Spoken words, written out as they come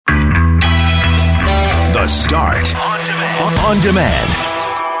The Start. On demand.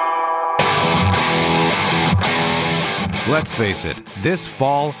 Let's face it, this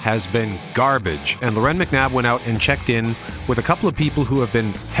fall has been garbage, and Lauren McNabb went out and checked in with a couple of people who have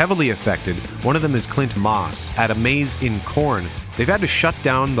been heavily affected. One of them is Clint Moss at a maze in Corn. They've had to shut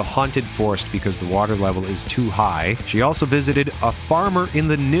down the haunted forest because the water level is too high. She also visited a farmer in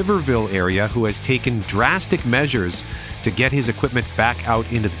the Niverville area who has taken drastic measures to get his equipment back out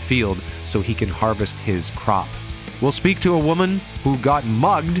into the field so he can harvest his crop. We'll speak to a woman who got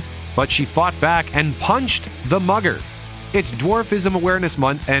mugged, but she fought back and punched the mugger. It's Dwarfism Awareness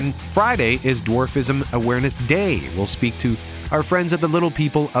Month, and Friday is Dwarfism Awareness Day. We'll speak to our friends at the Little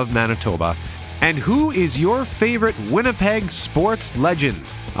People of Manitoba. And who is your favorite Winnipeg sports legend?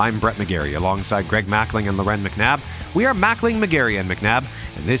 I'm Brett McGarry, alongside Greg Mackling and Lauren McNabb. We are Mackling, McGarry, and McNabb,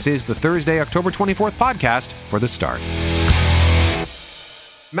 and this is the Thursday, October 24th podcast for The Start.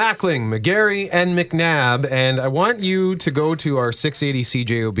 Mackling, McGarry, and McNabb, and I want you to go to our 680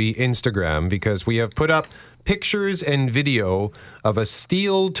 CJOB Instagram because we have put up pictures and video of a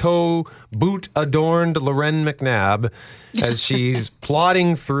steel-toe, boot-adorned Lauren McNabb as she's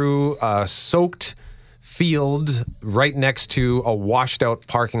plodding through a soaked field right next to a washed-out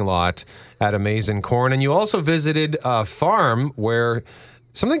parking lot at a maze in Corn. And you also visited a farm where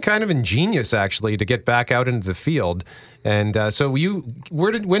something kind of ingenious, actually, to get back out into the field. And so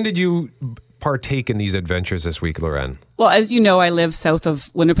when did you partake in these adventures this week, Lauren? Well, as you know, I live south of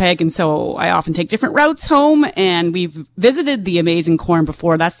Winnipeg, and so I often take different routes home, and we've visited the amazing Corn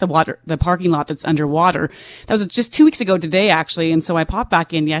before. That's the parking lot that's underwater. That was just 2 weeks ago today, actually, and so I popped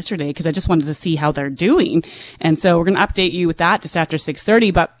back in yesterday because I just wanted to see how they're doing. And so we're going to update you with that just after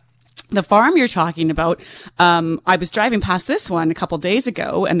 6:30, but the farm you're talking about, I was driving past this one a couple days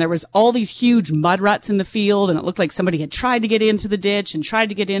ago, and there was all these huge mud ruts in the field, and it looked like somebody had tried to get in through the ditch and tried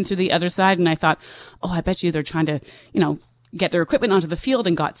to get in through the other side. And I thought, oh, I bet you they're trying to, get their equipment onto the field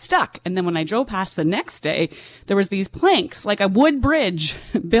and got stuck. And then when I drove past the next day, there was these planks, like a wood bridge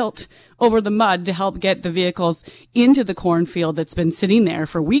built over the mud to help get the vehicles into the cornfield that's been sitting there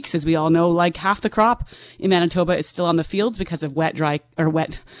for weeks. As we all know, like half the crop in Manitoba is still on the fields because of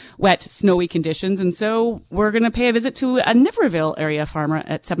wet, snowy conditions. And so we're going to pay a visit to a Niverville area farmer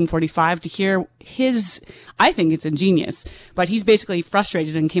at 7:45 to hear I think it's ingenious, but he's basically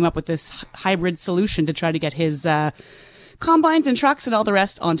frustrated and came up with this hybrid solution to try to get his, combines and trucks and all the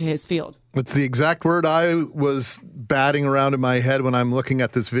rest onto his field. It's the exact word I was batting around in my head when I'm looking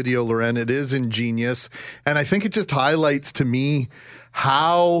at this video, Lauren. It is ingenious. And I think it just highlights to me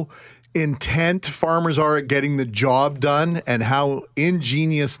how intent farmers are at getting the job done and how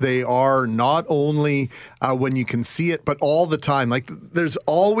ingenious they are, not only when you can see it, but all the time. Like, there's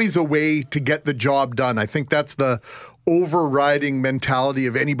always a way to get the job done. I think that's the overriding mentality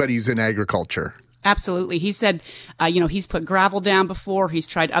of anybody who's in agriculture. Absolutely. He said, he's put gravel down before. He's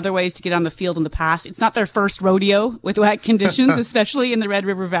tried other ways to get on the field in the past. It's not their first rodeo with wet conditions, especially in the Red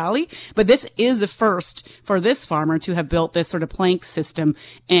River Valley. But this is a first for this farmer to have built this sort of plank system.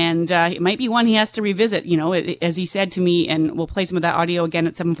 And it might be one he has to revisit. As he said to me, and we'll play some of that audio again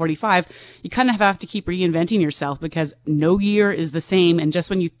at 7:45, you kind of have to keep reinventing yourself because no year is the same. And just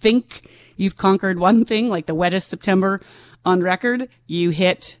when you think you've conquered one thing, like the wettest September on record, you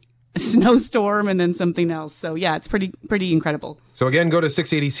hit a snowstorm and then something else. So yeah, it's pretty incredible. So again, go to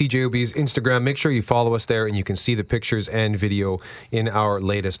 680 CJOB's Instagram. Make sure you follow us there and you can see the pictures and video in our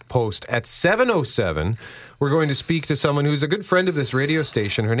latest post. At 7:07, we're going to speak to someone who's a good friend of this radio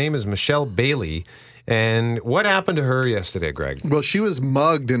station. Her name is Michelle Bailey. And what happened to her yesterday, Greg? Well, she was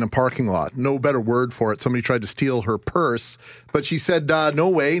mugged in a parking lot. No better word for it. Somebody tried to steal her purse, but she said, no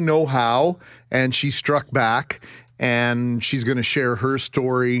way, no how. And she struck back. And she's going to share her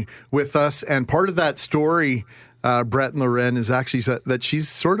story with us. And part of that story, Brett and Lauren, is actually that she's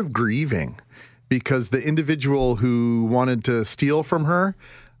sort of grieving because the individual who wanted to steal from her,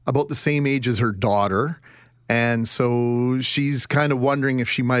 about the same age as her daughter. And so she's kind of wondering if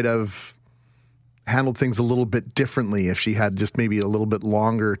she might have handled things a little bit differently if she had just maybe a little bit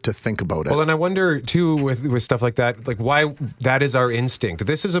longer to think about it. Well, and I wonder, too, with stuff like that, like why that is our instinct.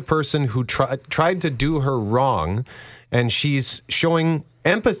 This is a person who tried to do her wrong, and she's showing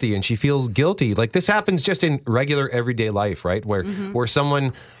empathy, and she feels guilty. Like, this happens just in regular everyday life, right? Where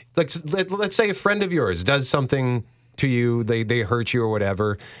someone, like, let's say a friend of yours does something to you, they hurt you or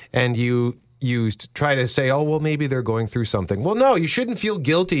whatever, and you try to say, oh, well, maybe they're going through something. Well, no, you shouldn't feel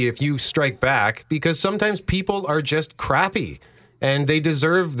guilty if you strike back because sometimes people are just crappy and they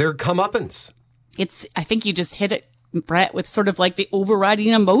deserve their comeuppance. I think you just hit it, Brett, with sort of like the overriding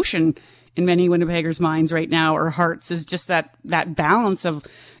emotion in many Winnipeggers' minds right now, or hearts, is just that balance of,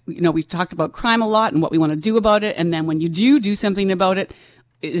 we've talked about crime a lot and what we want to do about it. And then when you do something about it,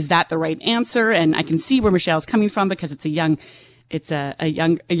 is that the right answer? And I can see where Michelle's coming from, because it's a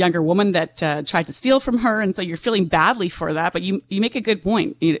younger woman that tried to steal from her. And so you're feeling badly for that. But you make a good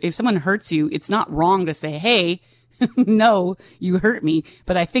point. If someone hurts you, it's not wrong to say, hey, no, you hurt me.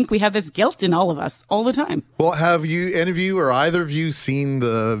 But I think we have this guilt in all of us all the time. Well, have any of you or either of you seen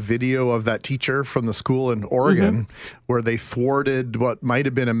the video of that teacher from the school in Oregon where they thwarted what might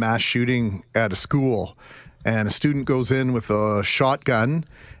have been a mass shooting at a school? And a student goes in with a shotgun,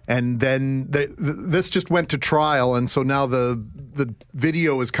 and then this just went to trial. And so now the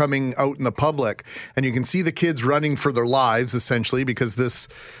video is coming out in the public, and you can see the kids running for their lives, essentially, because this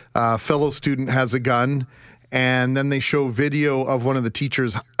fellow student has a gun. And then they show video of one of the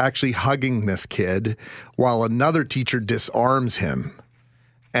teachers actually hugging this kid while another teacher disarms him.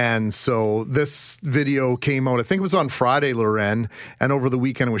 And so this video came out, I think it was on Friday, Loren, and over the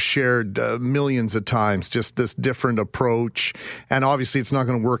weekend it was shared millions of times, just this different approach. And obviously it's not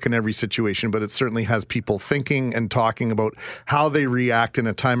going to work in every situation, but it certainly has people thinking and talking about how they react in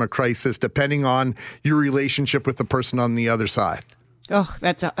a time of crisis, depending on your relationship with the person on the other side. Oh,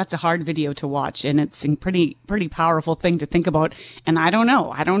 that's a hard video to watch, and it's a pretty powerful thing to think about. And I don't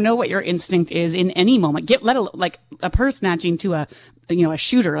know what your instinct is in any moment. Like a purse snatching to a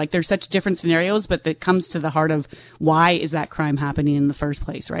shooter. Like, there's such different scenarios, but that comes to the heart of, why is that crime happening in the first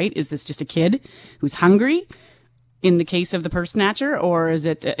place, right? Is this just a kid who's hungry in the case of the purse snatcher, or is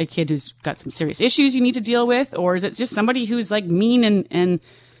it a kid who's got some serious issues you need to deal with, or is it just somebody who's like mean and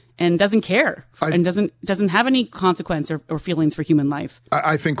doesn't care and doesn't have any consequence or feelings for human life?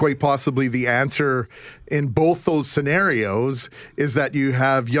 I think quite possibly the answer in both those scenarios is that you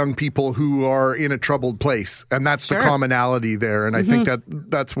have young people who are in a troubled place, and that's the commonality there. And I think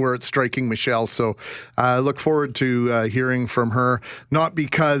that's where it's striking Michelle. So I look forward to hearing from her, not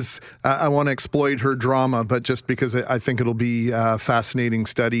because I want to exploit her drama, but just because I think it'll be a fascinating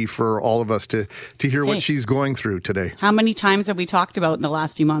study for all of us to hear what she's going through today. How many times have we talked about in the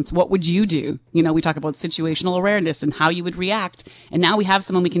last few months, what would you do? We talk about situational awareness and how you would react. And now we have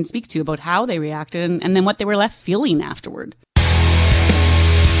someone we can speak to about how they reacted and then what they were left feeling afterward.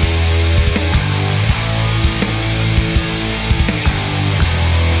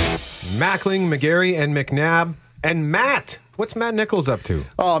 Mackling, McGarry, and McNabb. And Matt. What's Matt Nichols up to?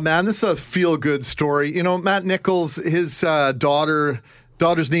 Oh, man, this is a feel-good story. Matt Nichols, his daughter's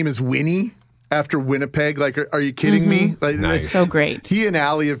name is Winnie. After Winnipeg. Like, are you kidding me? Like, nice. So great. He and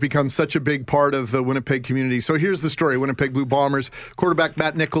Allie have become such a big part of the Winnipeg community. So here's the story. Winnipeg Blue Bombers quarterback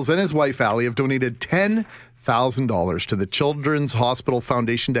Matt Nichols and his wife Allie have donated $10,000 to the Children's Hospital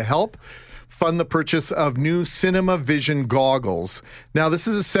Foundation to help fund the purchase of new Cinema Vision goggles. Now, this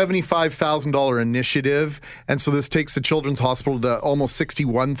is a $75,000 initiative, and so this takes the Children's Hospital to almost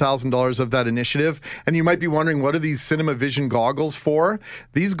 $61,000 of that initiative. And you might be wondering, what are these Cinema Vision goggles for?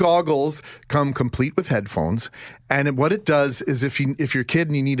 These goggles come complete with headphones, and what it does is if you're a kid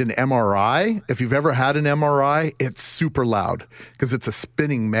and you need an MRI, if you've ever had an MRI, it's super loud because it's a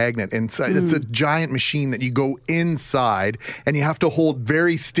spinning magnet inside. It's a giant machine that you go inside, and you have to hold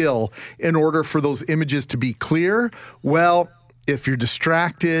very still in order for those images to be clear. Well, if you're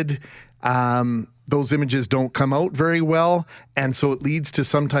distracted, those images don't come out very well, and so it leads to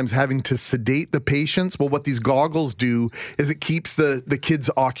sometimes having to sedate the patients. Well, what these goggles do is it keeps the kids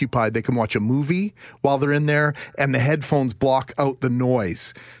occupied. They can watch a movie while they're in there, and the headphones block out the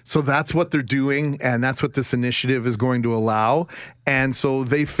noise. So that's what they're doing, and that's what this initiative is going to allow. And so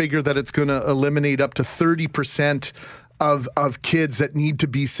they figure that it's going to eliminate up to 30% of kids that need to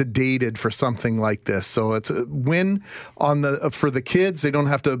be sedated for something like this. So it's a win for the kids. They don't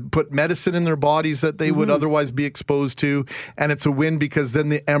have to put medicine in their bodies that they would otherwise be exposed to. And it's a win because then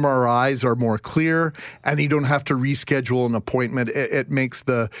the MRIs are more clear and you don't have to reschedule an appointment. It makes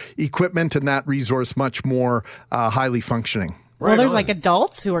the equipment and that resource much more highly functioning. Well, there's like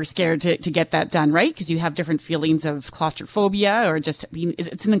adults who are scared to get that done, right? Because you have different feelings of claustrophobia or just,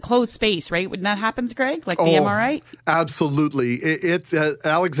 it's an enclosed space, right? When that happens, Greg, like the MRI? Absolutely. It's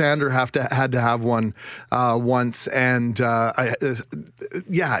Alexander had to have one once. And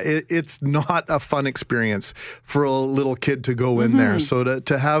it's not a fun experience for a little kid to go in there. So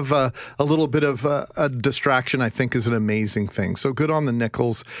to have a little bit of a distraction, I think, is an amazing thing. So good on the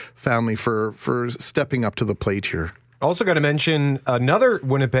Nichols family for stepping up to the plate here. Also got to mention another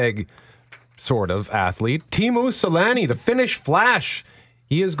Winnipeg sort of athlete, Teemu Selanne, the Finnish Flash.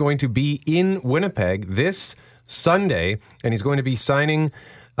 He is going to be in Winnipeg this Sunday, and he's going to be signing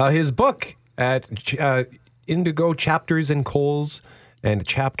his book at Indigo Chapters and Coles and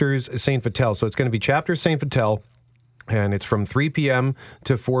Chapters St. Vital. So it's going to be Chapters St. Vital, and it's from 3 p.m.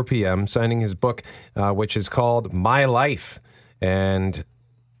 to 4 p.m., signing his book, which is called My Life. And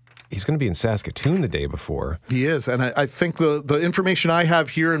he's going to be in Saskatoon the day before. He is. And I think the information I have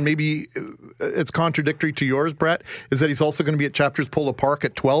here, and maybe it's contradictory to yours, Brett, is that he's also going to be at Chapters Polo Park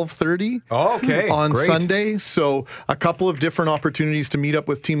at 12:30 on Great. Sunday. So a couple of different opportunities to meet up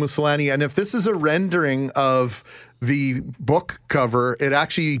with Teemu Selanne. And if this is a rendering of the book cover, it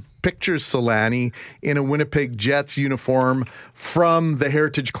actually pictures Selanne in a Winnipeg Jets uniform from the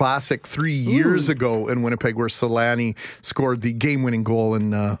Heritage Classic 3 years ago in Winnipeg, where Selanne scored the game-winning goal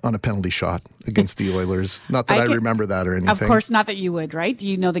on a penalty shot against the Oilers. Not that I remember that or anything. Of course, not that you would, right? Do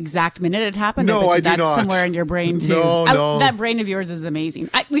you know the exact minute it happened? No, I do that's not. Somewhere in your brain, too. No. That brain of yours is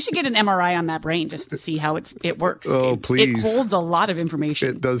amazing. We should get an MRI on that brain just to see how it works. Oh, please. It holds a lot of information.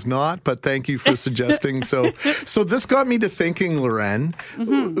 It does not, but thank you for suggesting. So this got me to thinking, Loren,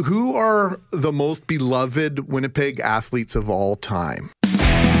 who are the most beloved Winnipeg athletes of all time?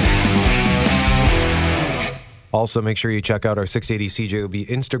 Also, make sure you check out our 680 CJOB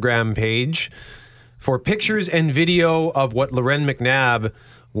Instagram page for pictures and video of what Loren McNabb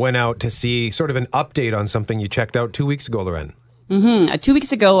went out to see, sort of an update on something you checked out 2 weeks ago, Loren. 2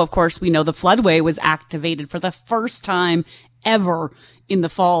 weeks ago, of course, we know the floodway was activated for the first time ever in the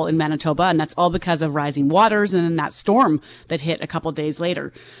fall in Manitoba, and that's all because of rising waters and then that storm that hit a couple days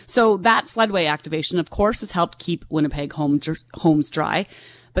later. So that floodway activation, of course, has helped keep Winnipeg homes dry.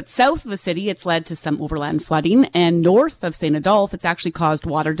 But south of the city, it's led to some overland flooding, and north of St. Adolphe, it's actually caused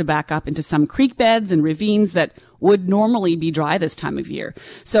water to back up into some creek beds and ravines that would normally be dry this time of year.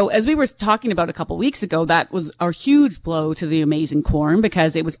 So as we were talking about a couple weeks ago, that was a huge blow to the amazing corn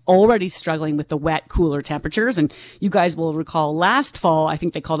because it was already struggling with the wet, cooler temperatures. And you guys will recall last fall, I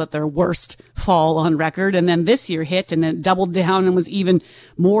think they called it their worst fall on record. And then this year hit and then doubled down and was even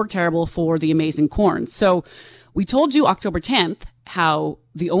more terrible for the amazing corn. So we told you October 10th how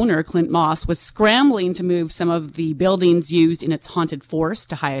the owner, Clint Moss, was scrambling to move some of the buildings used in its haunted forest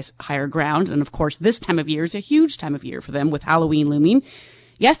to higher ground. And of course, this time of year is a huge time of year for them with Halloween looming.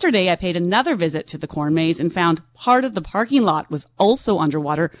 Yesterday, I paid another visit to the corn maze and found part of the parking lot was also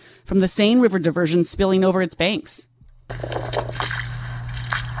underwater from the Seine River diversion spilling over its banks.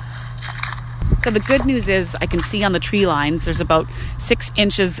 So the good news is I can see on the tree lines there's about 6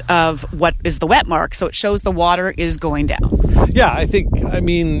 inches of what is the wet mark, so it shows the water is going down. Yeah,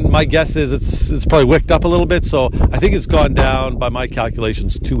 my guess is it's probably wicked up a little bit, so I think it's gone down, by my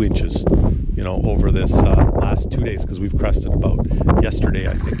calculations, 2 inches, over this last 2 days, because we've crested about yesterday,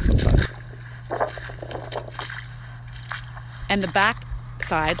 I think, sometime. And the back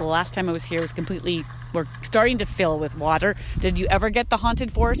side, the last time I was here, was we're starting to fill with water. Did you ever get the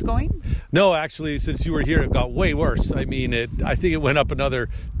haunted forest going? No, actually, since you were here, it got way worse. I think it went up another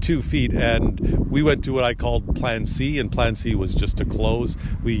 2 feet, and we went to what I called Plan C, and Plan C was just to close.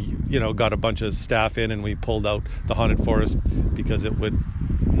 We, got a bunch of staff in, and we pulled out the haunted forest because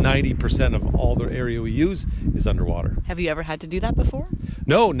 90% of all the area we use is underwater. Have you ever had to do that before?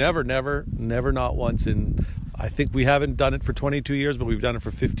 No, never, not once. And I think we haven't done it for 22 years, but we've done it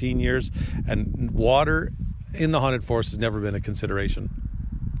for 15 years. And water in the haunted forest has never been a consideration.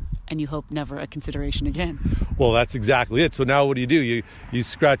 And you hope never a consideration again. Well, that's exactly it. So now what do? You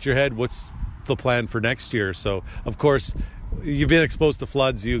scratch your head, what's the plan for next year? So, of course, you've been exposed to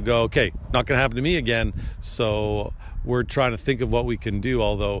floods. You go, okay, not going to happen to me again. So we're trying to think of what we can do,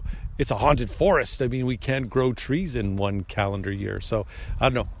 although it's a haunted forest. We can't grow trees in one calendar year. So, I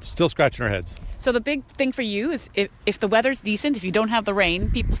don't know, still scratching our heads. So the big thing for you is if the weather's decent, if you don't have the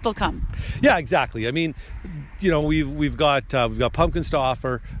rain, people still come. Yeah, exactly. We've got pumpkins to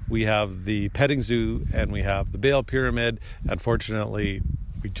offer. We have the petting zoo, and we have the Bale Pyramid. Unfortunately,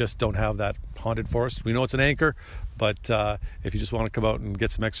 we just don't have that haunted forest. We know it's an anchor, but if you just want to come out and get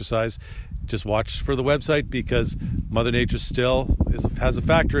some exercise, just watch for the website, because Mother Nature still has a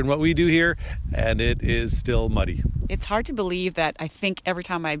factor in what we do here, and it is still muddy. It's hard to believe that I think every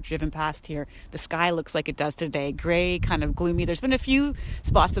time I've driven past here, the sky looks like it does today. Gray, kind of gloomy. There's been a few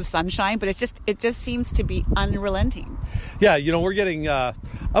spots of sunshine, but it just seems to be unrelenting. Yeah, we're getting... I'm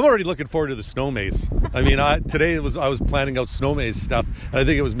already looking forward to the snow maze. Today I was planning out snow maze stuff, and I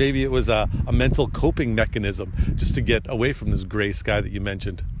think it was a mental coping mechanism just to get away from this gray sky that you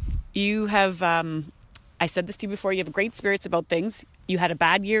mentioned. You have, I said this to you before, you have great spirits about things. You had a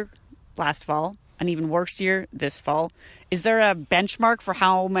bad year last fall, an even worse year this fall. Is there a benchmark for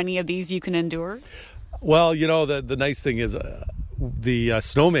how many of these you can endure? Well, the nice thing is the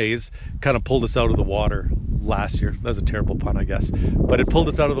snow maze kind of pulled us out of the water last year. That was a terrible pun, I guess. But it pulled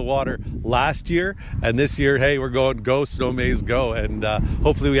us out of the water last year. And this year, hey, we're going go, snow maze, go. And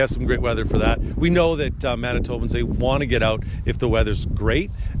hopefully we have some great weather for that. We know that Manitobans, they want to get out if the weather's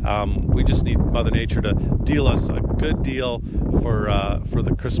great. We just need Mother Nature to deal us a good deal for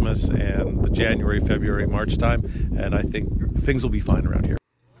the Christmas and the January, February, March time. And I think things will be fine around here.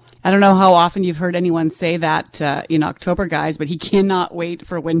 I don't know how often you've heard anyone say that in October, guys, but he cannot wait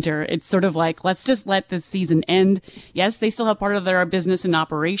for winter. It's sort of like, let's just let this season end. Yes, they still have part of their business in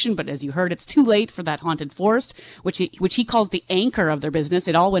operation, but as you heard, it's too late for that haunted forest, which he calls the anchor of their business.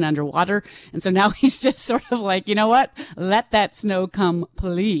 It all went underwater. And so now he's just sort of like, you know what? Let that snow come,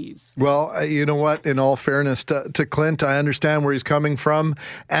 please. Well, you know what? In all fairness to Clint, I understand where he's coming from.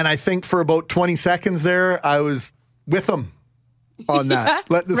 And I think for about 20 seconds there, I was with him on that. Yeah,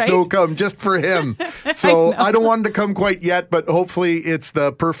 let the right? snow come just for him. So I don't want it to come quite yet, but hopefully it's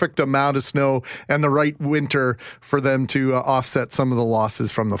the perfect amount of snow and the right winter for them to offset some of the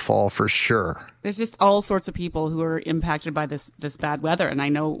losses from the fall for sure. There's just all sorts of people who are impacted by this bad weather. And I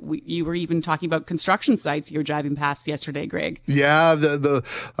know you were even talking about construction sites you were driving past yesterday, Greg. Yeah, the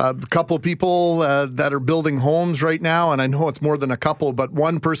couple of people that are building homes right now, and I know it's more than a couple, but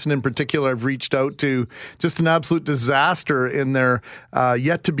one person in particular I've reached out to, just an absolute disaster in their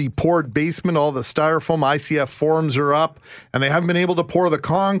yet-to-be-poured basement. All the styrofoam ICF forms are up, and they haven't been able to pour the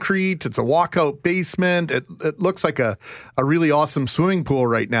concrete. It's a walkout basement. It looks like a really awesome swimming pool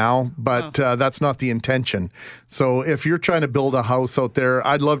right now, but that's not the intention. So if you're trying to build a house out there,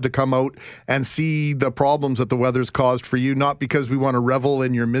 I'd love to come out and see the problems that the weather's caused for you, not because we want to revel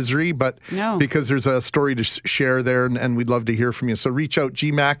in your misery, but because there's a story to share there, and we'd love to hear from you. So reach out,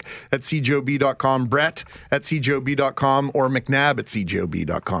 gmac@cjob.com, brett@cjob.com, or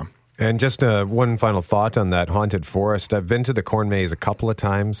mcnab@cjob.com. And just one final thought on that haunted forest. I've been to the corn maze a couple of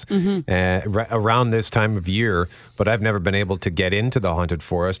times around this time of year, but I've never been able to get into the haunted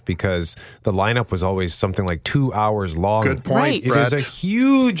forest because the lineup was always something like 2 hours long. Good point, Brett. It is a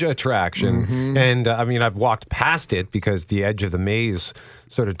huge attraction. And I mean, I've walked past it because the edge of the maze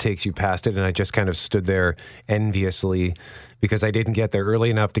sort of takes you past it, and I just kind of stood there enviously because I didn't get there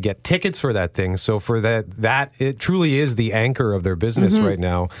early enough to get tickets for that thing. So for that it truly is the anchor of their business right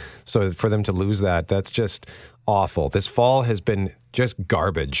now. So for them to lose that, that's just awful. This fall has been just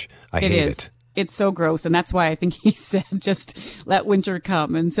garbage. I hate it. It's so gross. And that's why I think he said, just let winter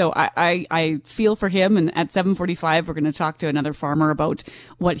come. And so I feel for him. And at 7:45, we're going to talk to another farmer about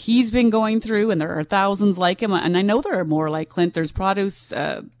what he's been going through. And there are thousands like him. And I know there are more like Clint. There's produce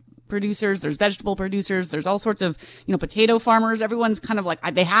producers, there's vegetable producers, there's all sorts of, potato farmers. Everyone's kind of like,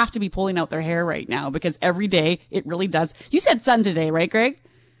 they have to be pulling out their hair right now because every day it really does. You said sun today, right, Greg?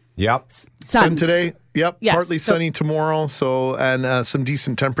 Yep. Sun today. Yep. Yes. Partly sunny tomorrow. So, and some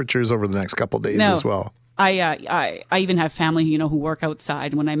decent temperatures over the next couple of days as well. I even have family, who work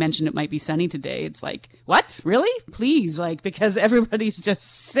outside. When I mentioned it might be sunny today, it's like, what? Really? Please, because everybody's just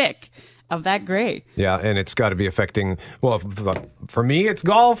sick of that gray. Yeah, and it's got to be affecting, well, for me, it's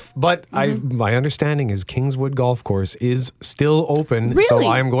golf, but my understanding is Kingswood Golf Course is still open. Really? So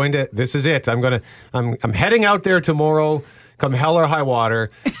I'm going to, this is it. I'm heading out there tomorrow, come hell or high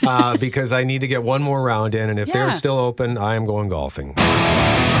water, because I need to get one more round in, and if they're still open, I am going golfing.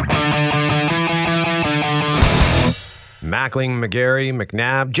 Mackling, McGarry,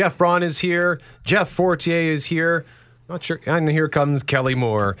 McNabb, Jeff Braun is here, Jeff Fortier is here. Not sure. And here comes Kelly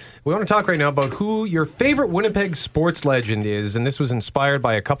Moore. We want to talk right now about who your favorite Winnipeg sports legend is, and this was inspired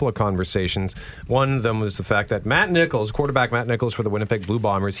by a couple of conversations. One of them was the fact that Matt Nichols, quarterback Matt Nichols for the Winnipeg Blue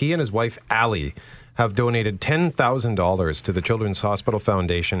Bombers, he and his wife Allie have donated $10,000 to the Children's Hospital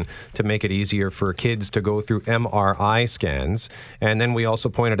Foundation to make it easier for kids to go through MRI scans. And then we also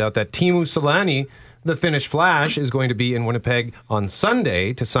pointed out that Teemu Selanne, the Finnish Flash, is going to be in Winnipeg on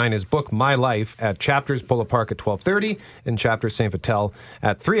Sunday to sign his book, My Life, at Chapters Polo Park at 12:30 and Chapters St. Vital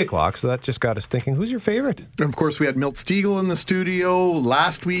at 3 o'clock. So that just got us thinking, who's your favorite? And of course, we had Milt Stiegel in the studio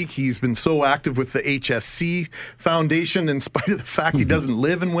last week. He's been so active with the HSC Foundation, in spite of the fact he doesn't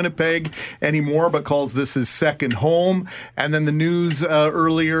live in Winnipeg anymore, but calls this his second home. And then the news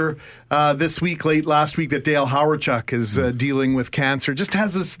earlier this week, late last week, that Dale Howardchuk is dealing with cancer. Just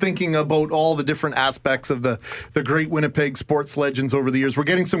has us thinking about all the different aspects of the great Winnipeg sports legends over the years. We're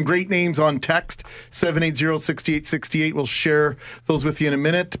getting some great names on text, 780-6868. We'll share those with you in a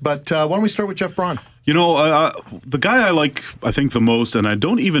minute. But why don't we start with Jeff Braun? The guy I like, I think, the most, and I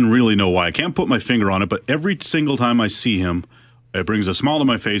don't even really know why. I can't put my finger on it, but every single time I see him, it brings a smile to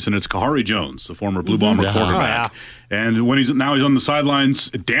my face, and it's Kahari Jones, the former Blue Bomber quarterback. And when he's on the sidelines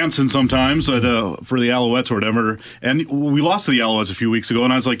dancing sometimes for the Alouettes or whatever. And we lost to the Alouettes a few weeks ago,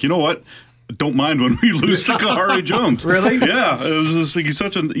 and I was like, you know what? don't mind when we lose to Kahari Jones. Really? Yeah. It was just like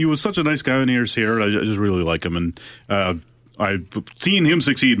he was such a nice guy when he was here. I just really like him, and seeing him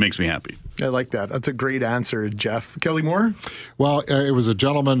succeed makes me happy. I like that. That's a great answer, Jeff. Kelly Moore? Well, it was a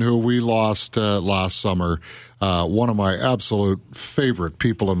gentleman who we lost last summer. One of my absolute favorite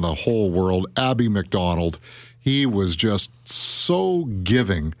people in the whole world, Abby McDonald. He was just so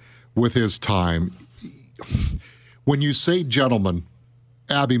giving with his time. When you say gentleman,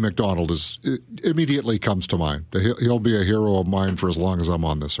 Abby McDonald immediately comes to mind. He'll be a hero of mine for as long as I'm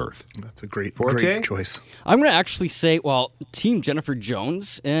on this earth. That's a great choice. I'm going to actually say, Team Jennifer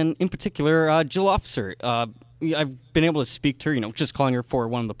Jones, and in particular, Jill Officer. I've been able to speak to her, just calling her for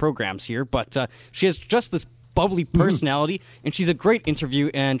one of the programs here, but she has just this bubbly personality, and she's a great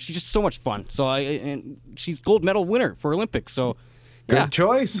interview, and she's just so much fun. So and she's gold medal winner for Olympics, so... Yeah. Good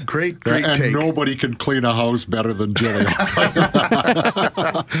choice. Great and take. Nobody can clean a house better than Jilly. How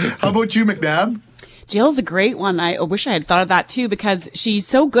about you, McNabb? Jill's a great one. I wish I had thought of that too, because she's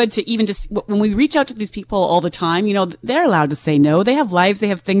so good to even just, when we reach out to these people all the time, they're allowed to say no. They have lives, they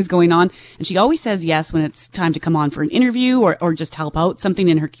have things going on. And she always says yes when it's time to come on for an interview or just help out something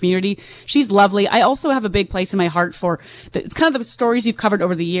in her community. She's lovely. I also have a big place in my heart for, it's kind of the stories you've covered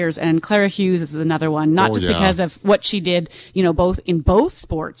over the years. And Clara Hughes is another one, not because of what she did, both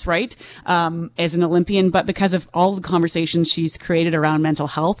sports, right? As an Olympian, but because of all the conversations she's created around mental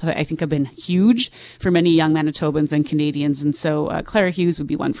health, I think have been huge for many young Manitobans and Canadians. And so Clara Hughes would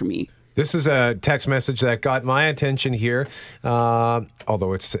be one for me. This is a text message that got my attention here,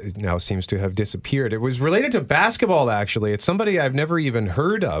 although it now seems to have disappeared. It was related to basketball, actually. It's somebody I've never even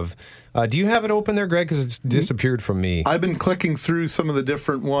heard of. Do you have it open there, Greg? Because it's disappeared from me. I've been clicking through some of the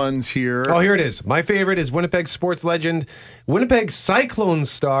different ones here. Oh, here it is. My favorite is Winnipeg sports legend, Winnipeg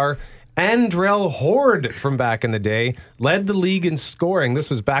Cyclones star, Andrell Horde from back in the day, led the league in scoring. This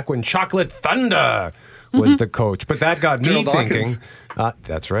was back when Chocolate Thunder was the coach. But that got me thinking.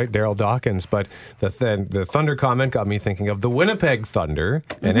 That's right, Daryl Dawkins. But the Thunder comment got me thinking of the Winnipeg Thunder.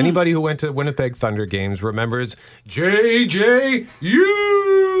 And anybody who went to Winnipeg Thunder games remembers J.J.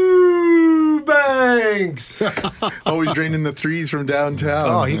 Eubanks. Always draining the threes from downtown.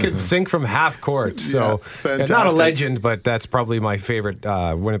 Oh, he could sink from half court. So not a legend, but that's probably my favorite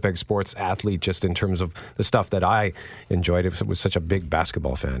Winnipeg sports athlete, just in terms of the stuff that I enjoyed. It was such a big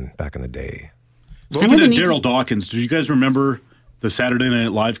basketball fan back in the day. Speaking of Daryl Dawkins, do you guys remember the Saturday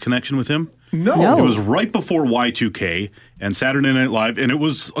Night Live connection with him? No. It was right before Y2K and Saturday Night Live, and it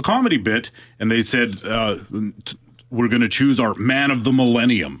was a comedy bit, and they said, we're going to choose our man of the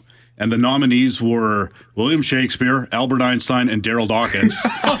millennium. And the nominees were William Shakespeare, Albert Einstein, and Daryl Dawkins.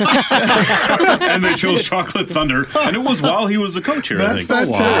 And they chose Chocolate Thunder. And it was while he was a coach here, That's I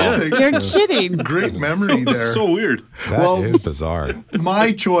think. fantastic. You're kidding. Great memory It was there. so weird. That is bizarre.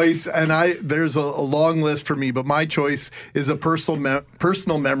 My choice, and there's a long list for me, but my choice is a personal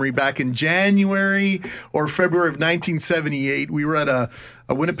memory. Back in January or February of 1978, we were at a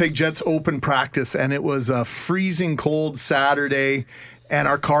Winnipeg Jets open practice, and it was a freezing cold Saturday, and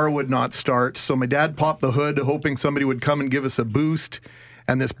our car would not start. So my dad popped the hood, hoping somebody would come and give us a boost.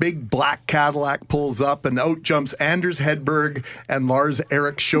 And this big black Cadillac pulls up, and out jumps Anders Hedberg and Lars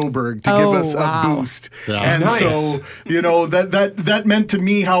Erik Sjoberg to give us a boost. Yeah. And Nice. so, that meant to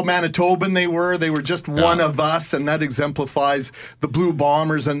me how Manitoban they were. They were just one of us, and that exemplifies the Blue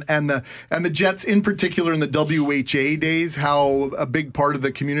Bombers and the Jets in particular in the WHA days, how a big part of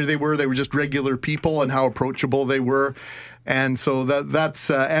the community they were. They were just regular people and how approachable they were. And so that's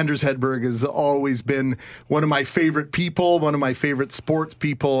Anders Hedberg has always been one of my favorite people, one of my favorite sports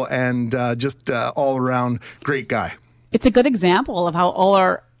people, and just all around great guy. It's a good example of how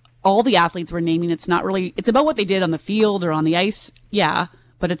all the athletes we're naming, it's about what they did on the field or on the ice,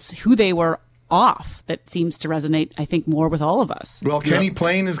 but it's who they were off that seems to resonate, I think, more with all of us. Well, Kenny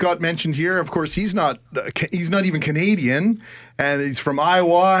Plain has got mentioned here. Of course, he's not even Canadian, and he's from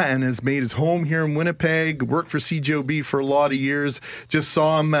Iowa and has made his home here in Winnipeg, worked for CJOB for a lot of years. Just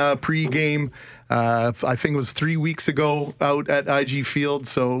saw him pre-game. I think it was 3 weeks ago out at IG Field.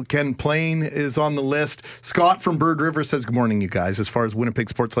 So Ken Plain is on the list. Scott from Bird River says, good morning, you guys. As far as Winnipeg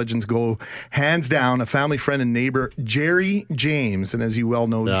sports legends go, hands down, a family friend and neighbor, Jerry James. And as you well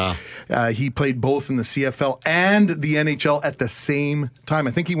know, he played both in the CFL and the NHL at the same time.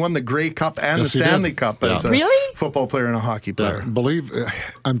 I think he won the Grey Cup and the Stanley Cup as a football player and a hockey player.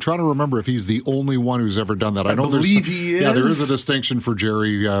 I'm trying to remember if he's the only one who's ever done that. I know believe he is. Yeah, there is a distinction for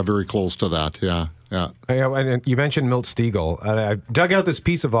Jerry very close to that. Yeah. And you mentioned Milt Stegall. I dug out this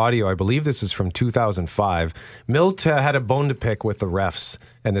piece of audio. I believe this is from 2005. Milt had a bone to pick with the refs,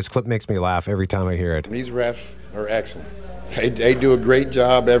 and this clip makes me laugh every time I hear it. These refs are excellent. They do a great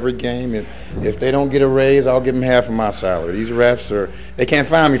job every game. If they don't get a raise, I'll give them half of my salary. These refs they can't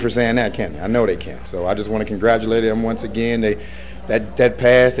find me for saying that, can they? I know they can't. So I just want to congratulate them once again. That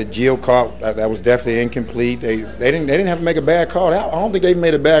pass that Gio caught, that was definitely incomplete. They didn't have to make a bad call. I don't think they've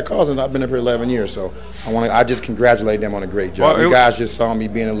made a bad call since I've been up here 11 years. So I just congratulate them on a great job. You guys just saw me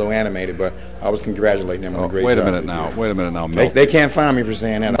being a little animated, but I was congratulating them on a great job. Wait a minute now. They can't find me for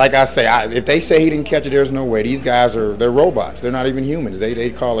saying that. Like I say, if they say he didn't catch it, there's no way. These guys they're robots. They're not even humans.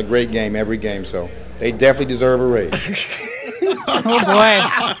 They call a great game every game. So they definitely deserve a raise. Oh, boy.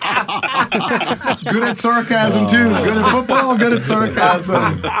 Good at sarcasm, too. Good at football, good at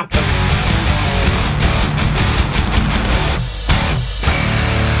sarcasm.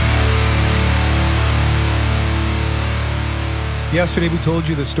 Yesterday, we told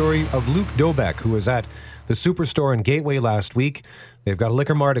you the story of Luke Dobeck, who was at the Superstore in Gateway last week. They've got a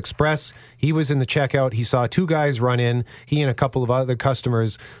Liquor Mart Express. He was in the checkout. He saw two guys run in. He and a couple of other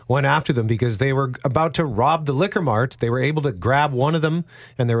customers went after them because they were about to rob the Liquor Mart. They were able to grab one of them,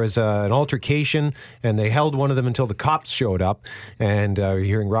 and there was an altercation, and they held one of them until the cops showed up. And you're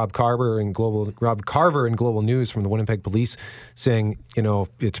hearing Rob Carver in Global News from the Winnipeg Police saying,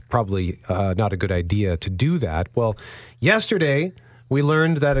 it's probably not a good idea to do that. Well, yesterday, we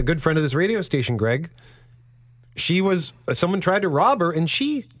learned that a good friend of this radio station, Greg, someone tried to rob her, and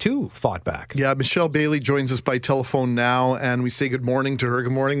she, too, fought back. Yeah, Michelle Bailey joins us by telephone now, and we say good morning to her.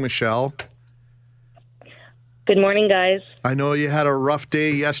 Good morning, Michelle. Good morning, guys. I know you had a rough day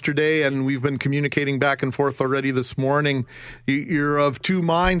yesterday, and we've been communicating back and forth already this morning. You're of two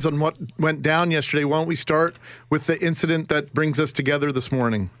minds on what went down yesterday. Why don't we start with the incident that brings us together this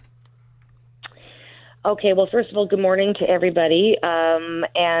morning? Okay, well, first of all, good morning to everybody,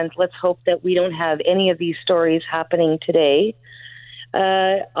 and let's hope that we don't have any of these stories happening today.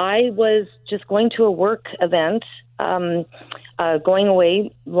 I was just going to a work event, going away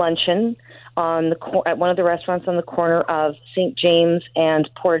luncheon at one of the restaurants on the corner of St. James and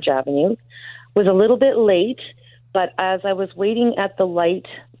Portage Avenue. Was a little bit late, but as I was waiting at the light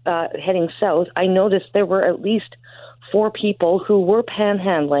heading south, I noticed there were at least 4 people who were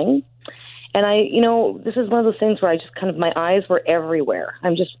panhandling. And this is one of those things where I just my eyes were everywhere.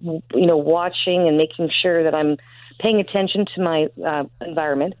 I'm just, watching and making sure that I'm paying attention to my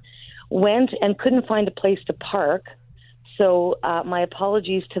environment. Went and couldn't find a place to park. So my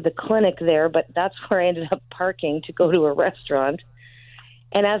apologies to the clinic there, but that's where I ended up parking to go to a restaurant.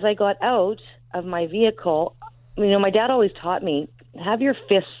 And as I got out of my vehicle, my dad always taught me, have your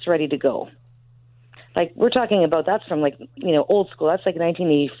fists ready to go. Like, we're talking about, that's from old school. That's like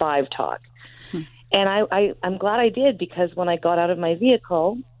 1985 talk. And I'm glad I did, because when I got out of my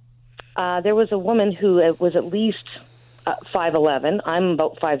vehicle, there was a woman who was at least 5'11". I'm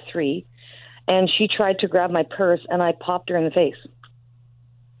about 5'3", and she tried to grab my purse, and I popped her in the face.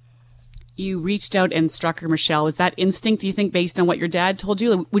 You reached out and struck her, Michelle. Was that instinct, do you think, based on what your dad told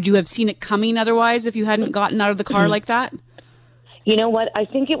you? Would you have seen it coming otherwise if you hadn't gotten out of the car like that? You know what? I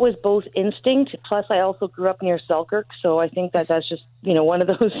think it was both instinct, plus I also grew up near Selkirk, so I think that's just, one of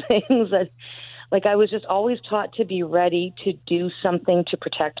those things that, I was just always taught to be ready to do something to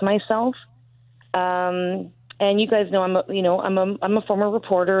protect myself. And you guys know I'm a former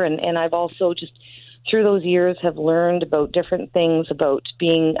reporter, and I've also just through those years have learned about different things about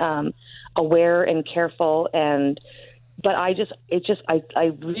being aware and careful. But I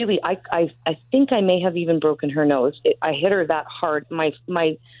think I may have even broken her nose. I hit her that hard. My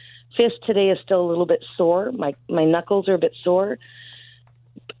fist today is still a little bit sore. My knuckles are a bit sore.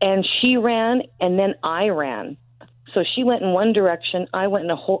 And she ran, and then I ran. So she went in one direction, I went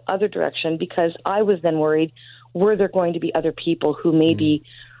in a whole other direction, because I was then worried, were there going to be other people who maybe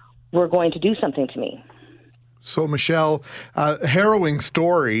were going to do something to me? So, Michelle, harrowing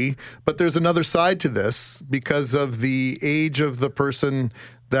story, but there's another side to this because of the age of the person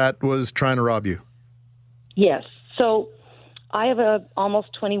that was trying to rob you. Yes. So I have a almost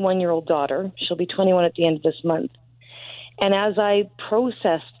 21-year-old daughter. She'll be 21 at the end of this month. And as I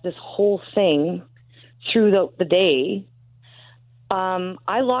processed this whole thing through the day,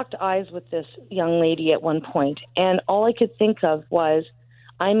 I locked eyes with this young lady at one point, and all I could think of was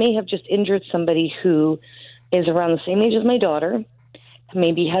I may have just injured somebody who is around the same age as my daughter,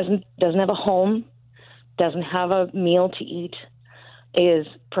 maybe doesn't have a home, doesn't have a meal to eat, is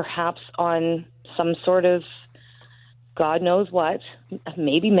perhaps on some sort of God knows what,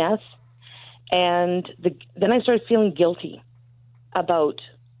 maybe meth. And then I started feeling guilty about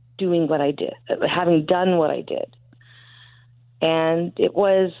doing what I did, having done what I did. And it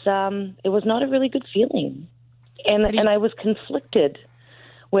was not a really good feeling. And I was conflicted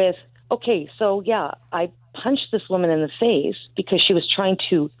with, okay, so yeah, I punch this woman in the face because she was trying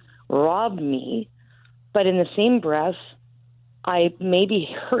to rob me, but in the same breath, I maybe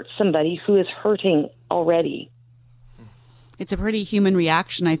hurt somebody who is hurting already. It's a pretty human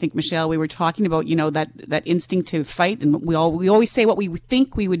reaction, I think, Michelle. We were talking about, that instinct to fight, and we always say what we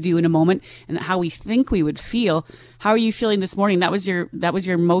think we would do in a moment and how we think we would feel. How are you feeling this morning? That was your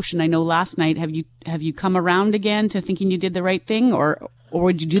emotion. I know last night. Have you come around again to thinking you did the right thing, or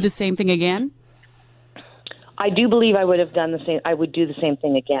would you do the same thing again? I do believe I would have done the same. I would do the same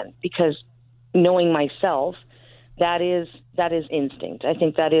thing again, because knowing myself, that is instinct. I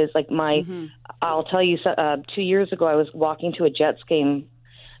think that is like I'll tell you, 2 years ago, I was walking to a Jets game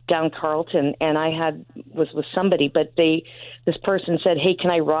down Carlton, and I was with somebody, but this person said, "Hey, can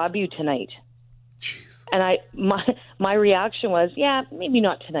I rob you tonight?" Jeez. And my reaction was, "Yeah, maybe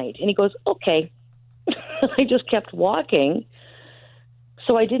not tonight." And he goes, "Okay." I just kept walking.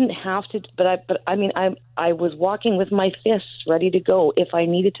 So I didn't have to, but I was walking with my fists ready to go if I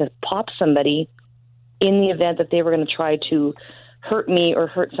needed to pop somebody in the event that they were going to try to hurt me or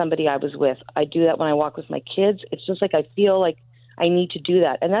hurt somebody I was with. I do that when I walk with my kids. It's just like I feel like I need to do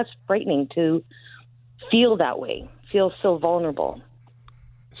that. And that's frightening to feel that way, feel so vulnerable.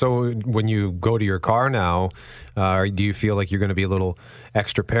 So when you go to your car now, do you feel like you're going to be a little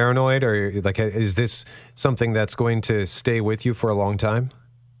extra paranoid, or like, is this something that's going to stay with you for a long time?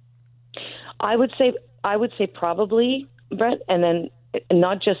 I would say probably, Brett, and then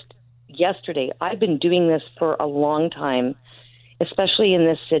not just yesterday. I've been doing this for a long time, especially in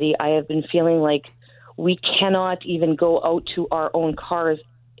this city. I have been feeling like we cannot even go out to our own cars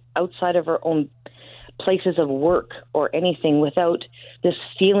outside of our own places of work or anything without this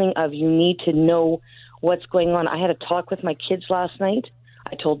feeling of you need to know what's going on. I had a talk with my kids last night.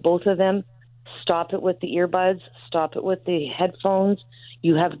 I told both of them, stop it with the earbuds, stop it with the headphones.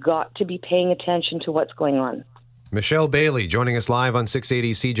 You have got to be paying attention to what's going on. Michelle Bailey joining us live on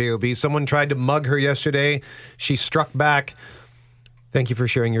 680 CJOB. Someone tried to mug her yesterday. She struck back. Thank you for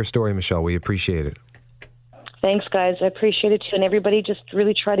sharing your story, Michelle. We appreciate it. Thanks, guys. I appreciate it too. And everybody just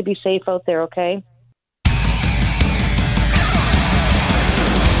really try to be safe out there, okay?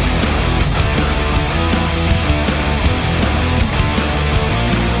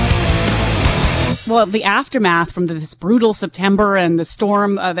 Well, the aftermath from this brutal September and the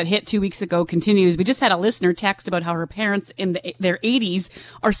storm that hit 2 weeks ago continues. We just had a listener text about how her parents in their 80s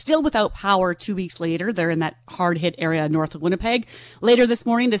are still without power 2 weeks later. They're in that hard-hit area north of Winnipeg. Later this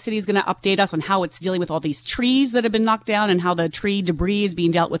morning, the city is going to update us on how it's dealing with all these trees that have been knocked down and how the tree debris is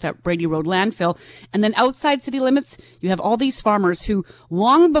being dealt with at Brady Road landfill. And then outside city limits, you have all these farmers who,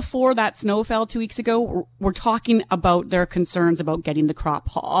 long before that snow fell 2 weeks ago, were talking about their concerns about getting the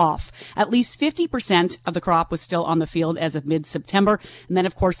crop off. At least 50% of the crop was still on the field as of mid-September. And then,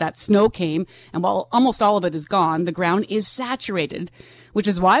 of course, that snow came. And while almost all of it is gone, the ground is saturated, which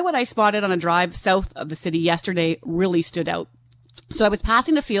is why what I spotted on a drive south of the city yesterday really stood out. So I was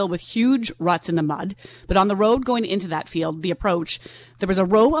passing a field with huge ruts in the mud, but on the road going into that field, the approach, there was a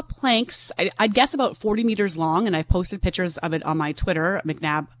row of planks, I'd guess about 40 meters long, and I've posted pictures of it on my Twitter,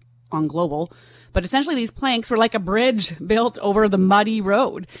 McNabb on Global. But essentially these planks were like a bridge built over the muddy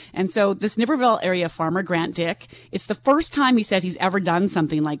road. And so this Niverville area farmer, Grant Dick, it's the first time he says he's ever done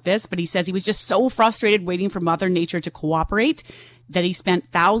something like this, but he says he was just so frustrated waiting for Mother Nature to cooperate that he spent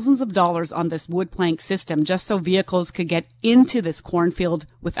thousands of dollars on this wood plank system just so vehicles could get into this cornfield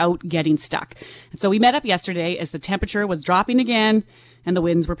without getting stuck. And so we met up yesterday as the temperature was dropping again and the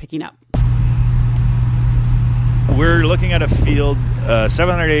winds were picking up. We're looking at a field, a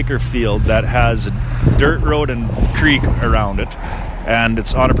 700-acre field that has a dirt road and creek around it, and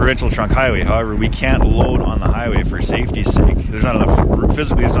it's on a provincial trunk highway. However, we can't load on the highway for safety's sake. There's not enough,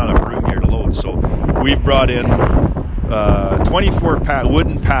 physically there's not enough room here to load, so we've brought in 24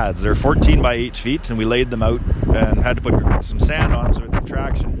 wooden pads. They're 14 by 8 feet, and we laid them out and had to put some sand on them so it's some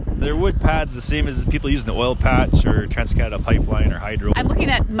traction. They're wood pads, the same as people using the oil patch or Trans-Canada Pipeline or hydro. I'm looking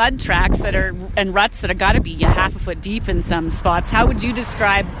at mud tracks and ruts that have got to be half a foot deep in some spots. How would you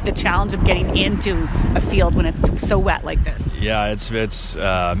describe the challenge of getting into a field when it's so wet like this? Yeah, it's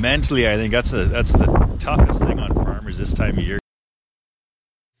mentally, I think that's the toughest thing on farmers this time of year.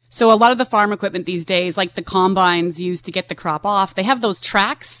 So a lot of the farm equipment these days, like the combines used to get the crop off, they have those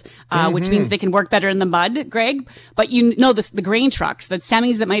tracks, which means they can work better in the mud, Greg. But you know, the grain trucks, the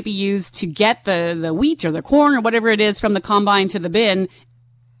semis that might be used to get the wheat or the corn or whatever it is from the combine to the bin,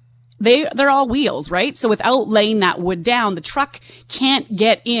 they're all wheels, right? So without laying that wood down, the truck can't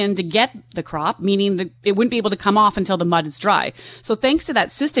get in to get the crop, meaning that it wouldn't be able to come off until the mud is dry. So thanks to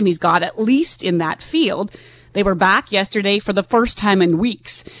that system he's got, at least in that field, they were back yesterday for the first time in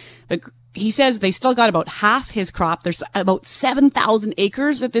weeks. he says they still got about half his crop. There's about 7,000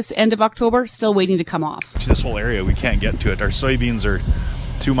 acres at this end of October still waiting to come off. This whole area, we can't get to it. Our soybeans are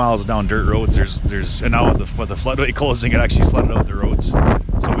 2 miles down dirt roads. And now with the floodway closing, it actually flooded out the roads.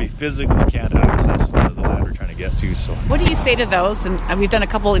 So we physically can't access the land we're trying to get to. So what do you say to those? And we've done a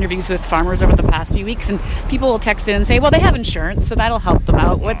couple interviews with farmers over the past few weeks, and people will text in and say, well, they have insurance, so that'll help them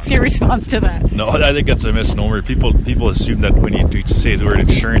out. What's your response to that? No, I think that's a misnomer. People assume that when you say the word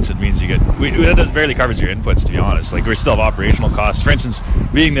insurance, it means you get... That barely covers your inputs, to be honest. Like, we still have operational costs. For instance,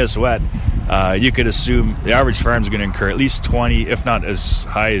 being this wet, you could assume the average farm is going to incur at least 20, if not as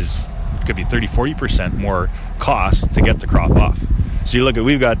high as, it could be 30-40% more cost to get the crop off. So you look at,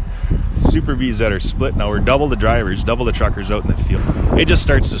 we've got super bees that are split now. We're double the drivers, double the truckers out in the field. It just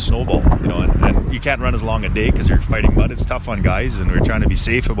starts to snowball, and you can't run as long a day because you're fighting mud. It's tough on guys, and we're trying to be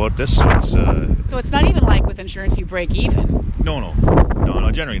safe about this. So it's not even like with insurance you break even. No,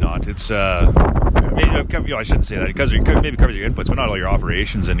 generally not. It's maybe I shouldn't say that because it maybe covers your inputs, but not all your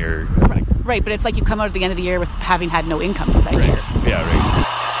operations and your right. But it's like you come out at the end of the year with having had no income for that year. Yeah, right.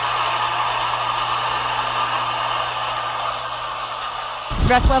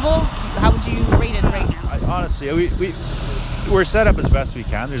 Stress level, how would you rate it right now? Honestly, we're set up as best we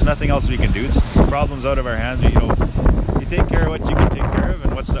can. There's nothing else we can do. It's problems out of our hands. You take care of what you can take care of,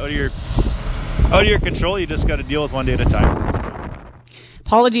 and what's out of your control, you just got to deal with one day at a time.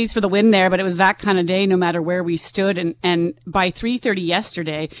 Apologies for the wind there, but it was that kind of day no matter where we stood. And by 3:30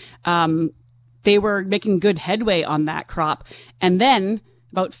 yesterday, they were making good headway on that crop. And then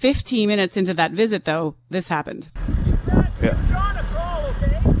about 15 minutes into that visit, though, this happened. Yeah.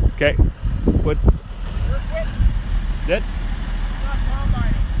 Okay. What? Dead?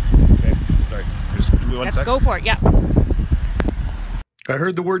 Okay. Sorry. Just give me one second. Go for it. Yeah. I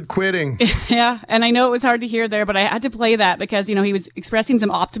heard the word quitting. Yeah, and I know it was hard to hear there, but I had to play that because, he was expressing some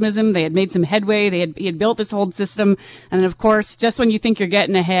optimism. They had made some headway. He had built this whole system. And then, of course, just when you think you're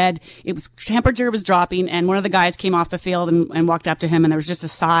getting ahead, temperature was dropping, and one of the guys came off the field and walked up to him, and there was just a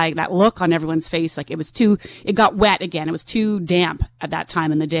sigh, that look on everyone's face, like it got wet again. It was too damp at that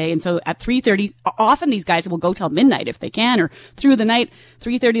time in the day. And so at 3:30, often these guys will go till midnight if they can, or through the night.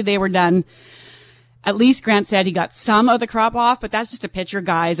 3:30, they were done. At least Grant said he got some of the crop off, but that's just a picture,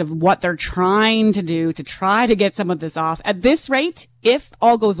 guys, of what they're trying to do to try to get some of this off. At this rate, if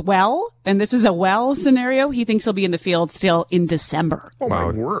all goes well, and this is a well scenario, he thinks he'll be in the field still in December. Oh,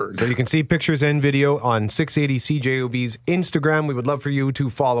 my word. So you can see pictures and video on 680 CJOB's Instagram. We would love for you to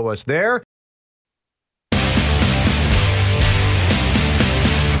follow us there.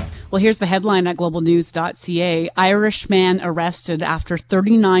 Well, here's the headline at globalnews.ca. Irishman arrested after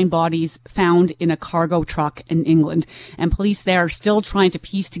 39 bodies found in a cargo truck in England. And police there are still trying to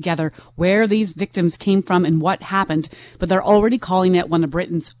piece together where these victims came from and what happened. But they're already calling it one of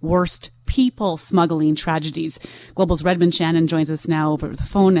Britain's worst people smuggling tragedies. Global's Redmond Shannon joins us now over the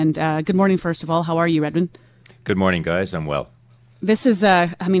phone. And good morning, first of all. How are you, Redmond? Good morning, guys. I'm well. This is,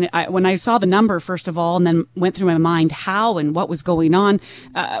 when I saw the number, first of all, and then went through my mind how and what was going on,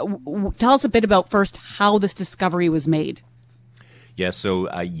 tell us a bit about first how this discovery was made. Yeah,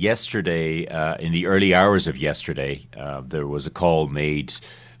 so yesterday, in the early hours of yesterday, there was a call made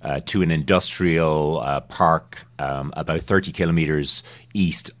to an industrial park about 30 kilometres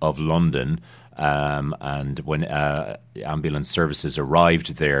east of London. And when ambulance services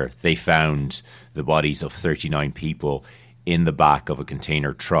arrived there, they found the bodies of 39 people in the back of a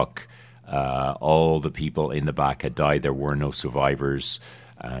container truck. All the people in the back had died. There were no survivors.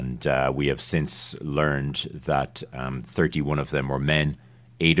 And we have since learned that 31 of them were men,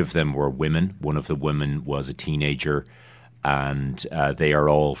 8 of them were women. One of the women was a teenager. And they are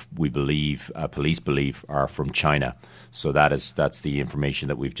all, we believe, police believe, are from China. So that's the information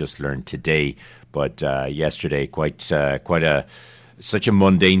that we've just learned today. But yesterday, such a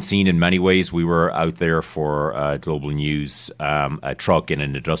mundane scene in many ways. We were out there for Global News. A truck in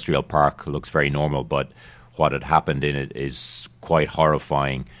an industrial park looks very normal, but what had happened in it is quite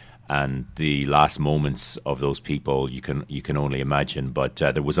horrifying. And the last moments of those people, you can only imagine. But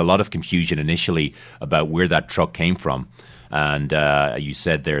there was a lot of confusion initially about where that truck came from. And you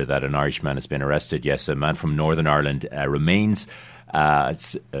said there that an Irishman has been arrested. Yes, a man from Northern Ireland remains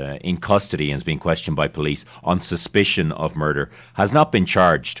in custody and is being questioned by police on suspicion of murder. Has not been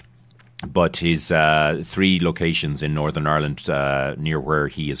charged, but his 3 locations in Northern Ireland near where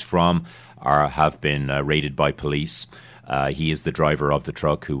he is from have been raided by police. He is the driver of the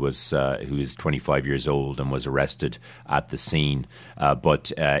truck who is 25 years old and was arrested at the scene.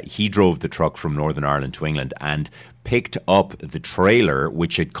 But he drove the truck from Northern Ireland to England and picked up the trailer,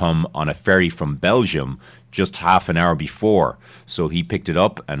 which had come on a ferry from Belgium just half an hour before. So he picked it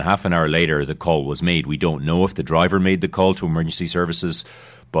up, and half an hour later, the call was made. We don't know if the driver made the call to emergency services,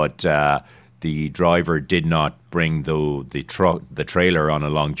 but the driver did not bring the trailer on a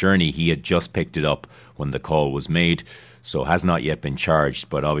long journey. He had just picked it up when the call was made, so has not yet been charged,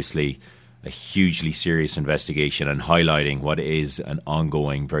 but obviously a hugely serious investigation and highlighting what is an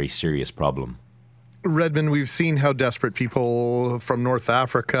ongoing, very serious problem. Redmond, we've seen how desperate people from North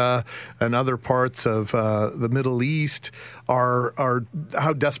Africa and other parts of the Middle East are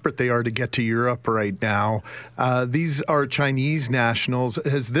how desperate they are to get to Europe right now. These are Chinese nationals.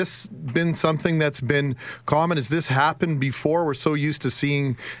 Has this been something that's been common? Has this happened before? We're so used to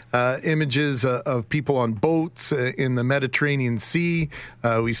seeing images of people on boats in the Mediterranean Sea.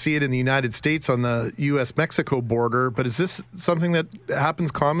 We see it in the United States on the U.S.-Mexico border. But is this something that happens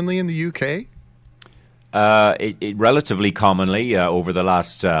commonly in the UK? It relatively commonly over the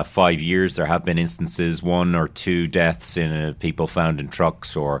last 5 years, there have been instances, 1 or 2 deaths in people found in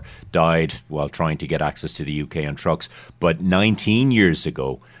trucks or died while trying to get access to the UK on trucks. But 19 years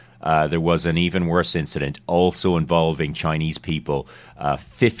ago, there was an even worse incident also involving Chinese people,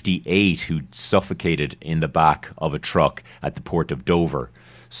 58 who suffocated in the back of a truck at the port of Dover.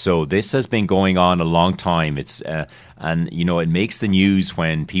 So this has been going on a long time. It's and you know, it makes the news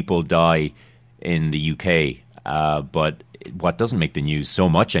when people die in the UK, but what doesn't make the news so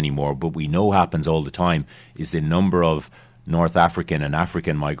much anymore, but we know happens all the time, is the number of North African and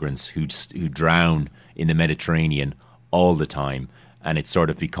African migrants who drown in the Mediterranean all the time, and it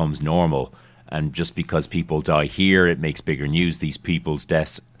sort of becomes normal. And just because people die here, it makes bigger news. These people's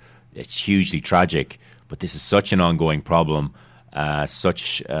deaths, it's hugely tragic, but this is such an ongoing problem,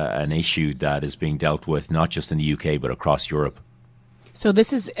 such an issue that is being dealt with not just in the UK but across Europe. So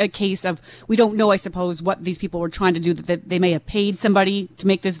this is a case of, we don't know, I suppose, what these people were trying to do, that they may have paid somebody to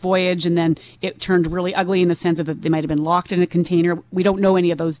make this voyage and then it turned really ugly in the sense of that they might have been locked in a container. We don't know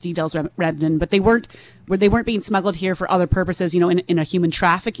any of those details, Redmond, but they weren't being smuggled here for other purposes, you know, in a human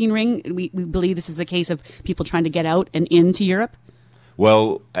trafficking ring. We believe this is a case of people trying to get out and into Europe.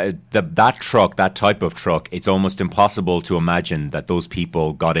 Well, that truck, that type of truck, it's almost impossible to imagine that those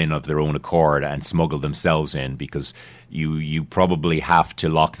people got in of their own accord and smuggled themselves in, because you probably have to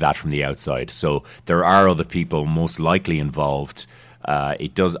lock that from the outside. So there are other people most likely involved.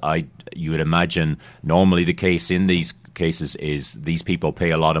 You would imagine normally the case in these cases is these people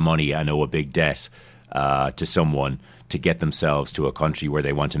pay a lot of money and owe a big debt to someone to get themselves to a country where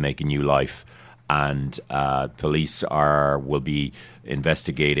they want to make a new life. And police will be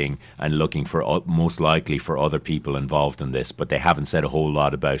investigating and looking for most likely for other people involved in this, but they haven't said a whole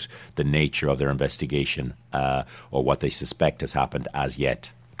lot about the nature of their investigation or what they suspect has happened as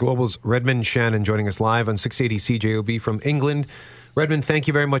yet. Global's Redmond Shannon joining us live on 680 CJOB from England. Redmond, thank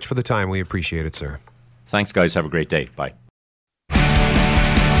you very much for the time. We appreciate it, sir. Thanks, guys. Have a great day. Bye.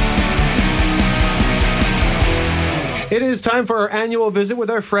 It is time for our annual visit with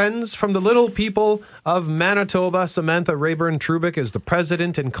our friends from the Little People of Manitoba. Samantha Rayburn-Trubick is the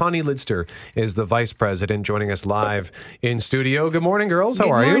president, and Connie Lidster is the vice president, joining us live in studio. Good morning, girls. How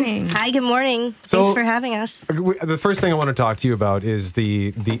are you? Hi, good morning. Thanks for having us. The first thing I want to talk to you about is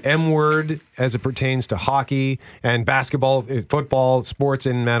the M word as it pertains to hockey and basketball, football, sports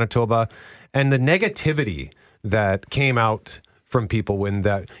in Manitoba, and the negativity that came out from people when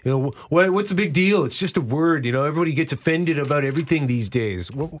that, you know, what's the big deal? It's just a word, you know, everybody gets offended about everything these days.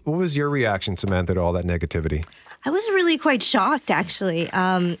 What was your reaction, Samantha, to all that negativity? I was really quite shocked, actually.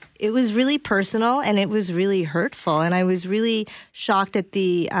 It was really personal and it was really hurtful. And I was really shocked at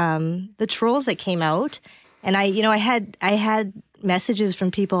the trolls that came out. And I had messages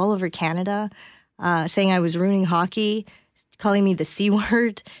from people all over Canada saying I was ruining hockey, calling me the C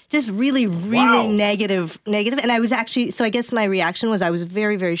word, just really, really negative. And I was actually, so I guess my reaction was I was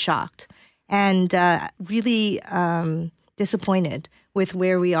very, very shocked and really disappointed with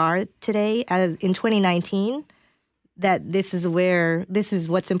where we are today as in 2019, that this is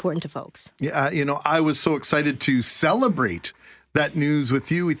what's important to folks. Yeah, you know, I was so excited to celebrate that news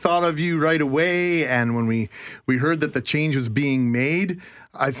with you. We thought of you right away, and when we heard that the change was being made,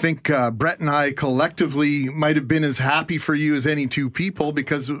 I think Brett and I collectively might have been as happy for you as any two people,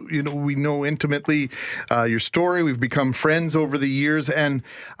 because, you know, we know intimately your story. We've become friends over the years, and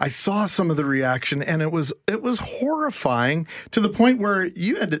I saw some of the reaction, and it was horrifying to the point where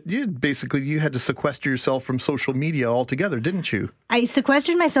you had to sequester yourself from social media altogether, didn't you? I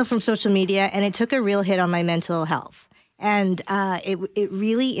sequestered myself from social media, and it took a real hit on my mental health. And it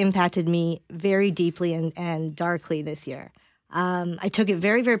really impacted me very deeply and darkly this year. I took it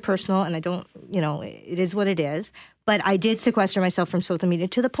very, very personal, and I don't, it is what it is. But I did sequester myself from social media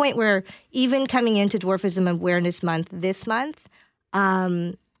to the point where even coming into Dwarfism Awareness Month this month,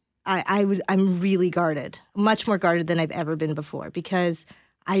 I'm really guarded, much more guarded than I've ever been before, because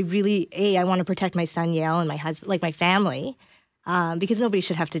I want to protect my son Yale and my husband, like my family, because nobody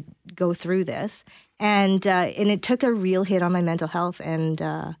should have to go through this. And it took a real hit on my mental health, and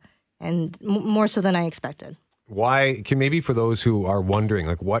more so than I expected. Why? Can maybe for those who are wondering,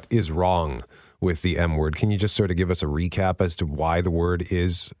 like, what is wrong with the M word? Can you just sort of give us a recap as to why the word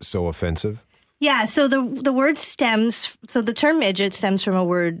is so offensive? Yeah, so the word stems, so the term midget stems from a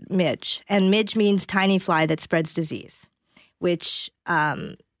word midge, and midge means tiny fly that spreads disease, which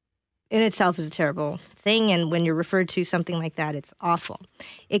in itself is a terrible thing, and when you're referred to something like that, it's awful.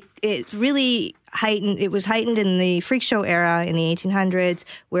 It really heightened. It was heightened in the freak show era in the 1800s,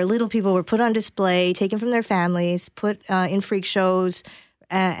 where little people were put on display, taken from their families, put in freak shows,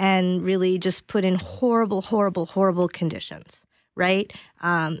 and really just put in horrible, horrible, horrible conditions, right?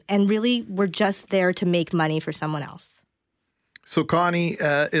 And really were just there to make money for someone else. So, Connie,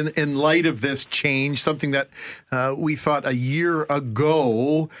 in light of this change, something that we thought a year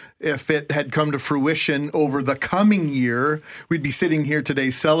ago, if it had come to fruition over the coming year, we'd be sitting here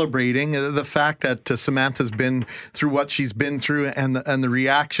today celebrating the fact that Samantha's been through what she's been through and the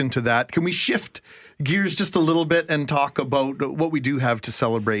reaction to that. Can we shift gears just a little bit and talk about what we do have to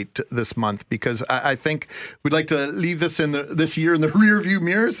celebrate this month? Because I think we'd like to leave this this year in the rearview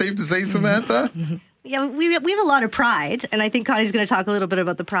mirror. Safe to say, Samantha? Yeah, we have a lot of pride, and I think Connie's going to talk a little bit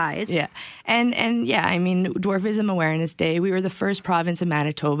about the pride. Yeah, and yeah, I mean, Dwarfism Awareness Day, we were the first province in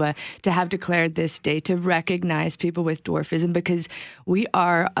Manitoba to have declared this day to recognize people with dwarfism, because we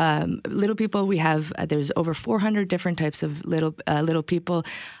are little people. We have there's over 400 different types of little people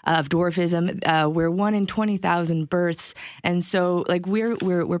of dwarfism. We're 1 in 20,000 births, and so like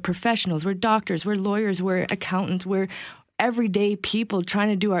we're professionals, we're doctors, we're lawyers, we're accountants, we're everyday people trying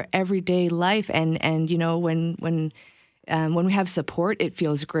to do our everyday life, and when we have support, it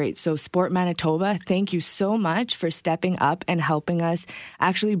feels great. So Sport Manitoba, thank you so much for stepping up and helping us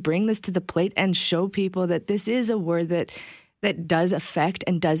actually bring this to the plate and show people that this is a word that does affect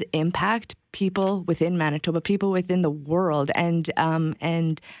and does impact people within Manitoba, people within the world, and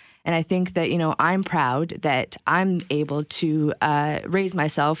I think that, I'm proud that I'm able to raise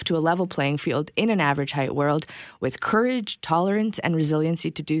myself to a level playing field in an average height world with courage, tolerance, and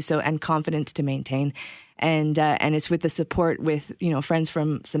resiliency to do so, and confidence to maintain. And it's with the support with, friends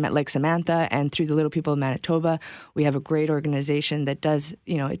from like Samantha and through the Little People of Manitoba. We have a great organization that does,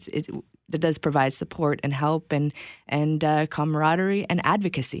 that does provide support and help and camaraderie and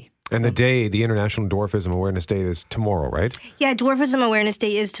advocacy. And the International Dwarfism Awareness Day is tomorrow, right? Yeah, Dwarfism Awareness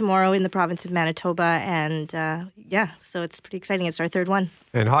Day is tomorrow in the province of Manitoba. And so it's pretty exciting. It's our third one.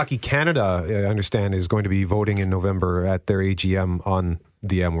 And Hockey Canada, I understand, is going to be voting in November at their AGM on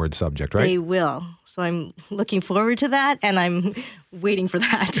the M-word subject, right? They will. So I'm looking forward to that, and I'm waiting for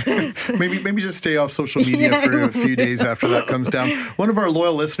that. maybe just stay off social media for a few days after that comes down. One of our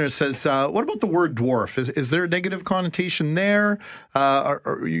loyal listeners says, what about the word dwarf? Is there a negative connotation there?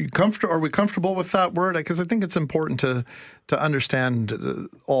 Are we comfortable with that word? Because I think it's important to understand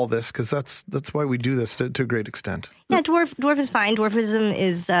all this, because that's why we do this to a great extent. Yeah, dwarf is fine. Dwarfism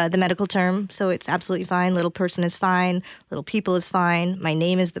is the medical term, so it's absolutely fine. Little person is fine. Little people is fine. My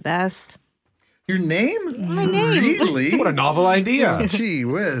name is the best. Your name? My name. Really? What a novel idea. Gee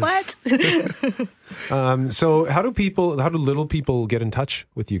whiz. What? So how do little people get in touch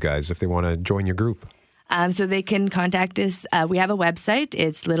with you guys if they want to join your group? So they can contact us. We have a website.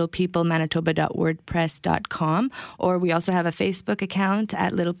 It's littlepeoplemanitoba.wordpress.com, or we also have a Facebook account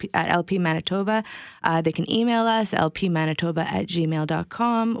at LP Manitoba. They can email us,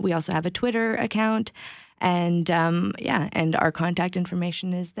 lpmanitoba@gmail.com. We also have a Twitter account. And and our contact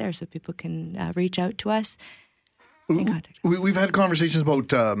information is there, so people can reach out to us. We've had conversations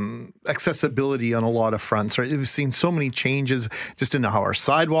about accessibility on a lot of fronts, right? We've seen so many changes just in how our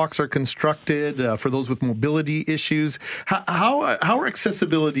sidewalks are constructed for those with mobility issues. How are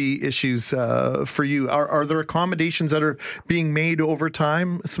accessibility issues for you? Are there accommodations that are being made over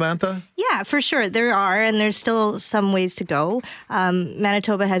time, Samantha? Yeah, for sure. There are, and there's still some ways to go.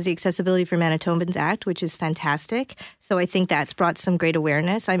 Manitoba has the Accessibility for Manitobans Act, which is fantastic. So I think that's brought some great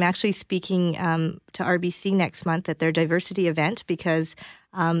awareness. I'm actually speaking to RBC next month at their diversity event, because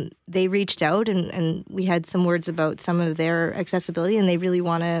they reached out and we had some words about some of their accessibility, and they really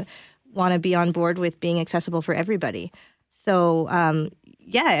want to be on board with being accessible for everybody. So,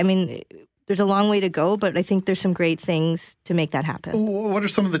 there's a long way to go, but I think there's some great things to make that happen. What are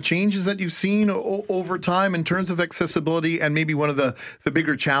some of the changes that you've seen over time in terms of accessibility, and maybe one of the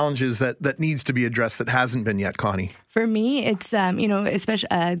bigger challenges that needs to be addressed that hasn't been yet, Connie? For me, it's especially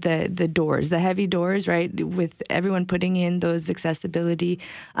the doors, the heavy doors, right? With everyone putting in those accessibility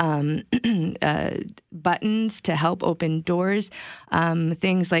buttons to help open doors,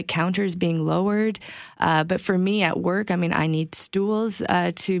 things like counters being lowered. But for me at work, I need stools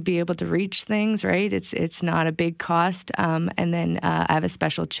to be able to reach things, right? It's not a big cost. And then I have a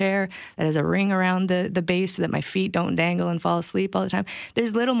special chair that has a ring around the base so that my feet don't dangle and fall asleep all the time.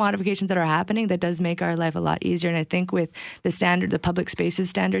 There's little modifications that are happening that does make our life a lot easier. And I think with the public spaces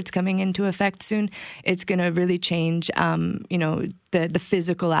standards coming into effect soon, it's going to really change, the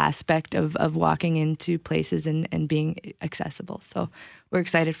physical aspect of walking into places and being accessible. So we're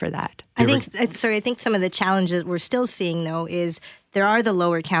excited for that. I think some of the challenges we're still seeing, though, is there are the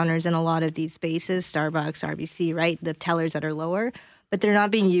lower counters in a lot of these spaces, Starbucks, RBC, right? The tellers that are lower, but they're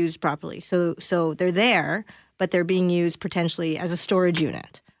not being used properly. So they're there, but they're being used potentially as a storage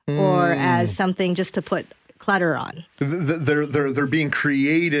unit or as something just to put clutter on. They're being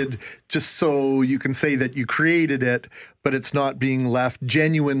created just so you can say that you created it, but it's not being left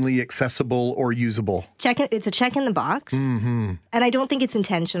genuinely accessible or usable. It's a check in the box, and I don't think it's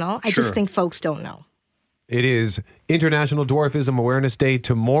intentional. I just think folks don't know. It is International Dwarfism Awareness Day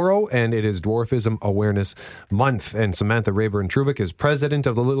tomorrow, and it is Dwarfism Awareness Month. And Samantha Rayburn-Trubick is president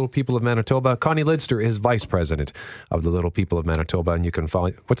of the Little People of Manitoba. Connie Lidster is vice president of the Little People of Manitoba. And you can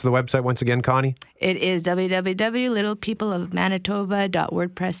follow. What's the website once again, Connie? It is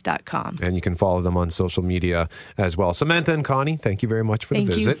www.littlepeopleofmanitoba.wordpress.com. And you can follow them on social media as well. Samantha and Connie, thank you very much for the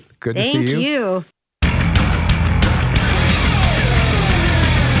visit. Good to see you. Thank you.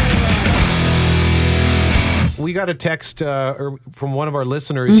 We got a text from one of our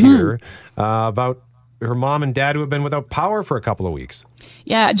listeners here about her mom and dad who have been without power for a couple of weeks.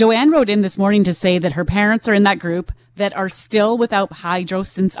 Yeah, Joanne wrote in this morning to say that her parents are in that group that are still without hydro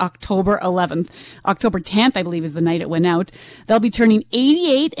since October 11th. October 10th, I believe, is the night it went out. They'll be turning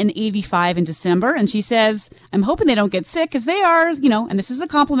 88 and 85 in December. And she says, I'm hoping they don't get sick because they are, and this is a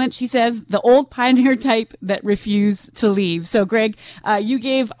compliment. She says, the old pioneer type that refuse to leave. So, Greg, you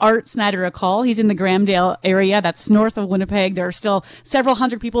gave Art Snider a call. He's in the Grahamdale area. That's north of Winnipeg. There are still several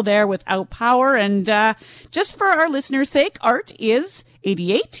hundred people there without power. And just for our listeners' sake, Art is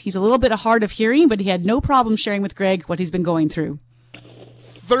 88. He's a little bit hard of hearing, but he had no problem sharing with Greg what he's been going through.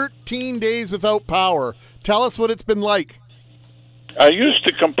 13 days without power. Tell us what it's been like. I used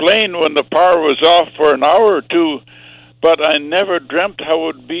to complain when the power was off for an hour or two, but I never dreamt how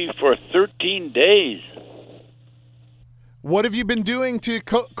it would be for 13 days. What have you been doing to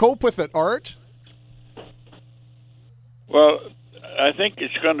cope with it, Art? Well, I think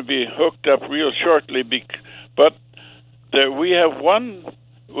it's going to be hooked up real shortly, but we have one,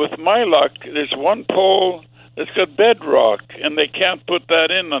 with my luck, there's one pole that's got bedrock, and they can't put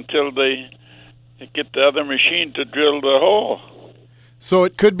that in until they get the other machine to drill the hole. So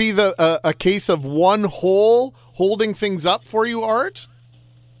it could be a case of one hole holding things up for you, Art?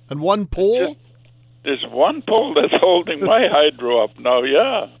 And one pole? There's one pole that's holding my hydro up now,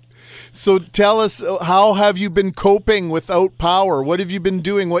 yeah. So tell us, how have you been coping without power? What have you been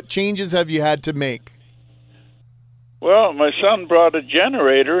doing? What changes have you had to make? Well, my son brought a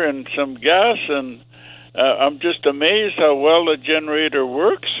generator and some gas, and I'm just amazed how well the generator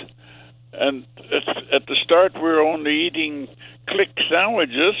works. And at the start, we were only eating click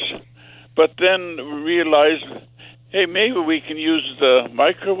sandwiches, but then we realized, hey, maybe we can use the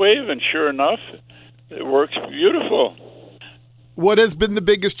microwave, and sure enough, it works beautiful. What has been the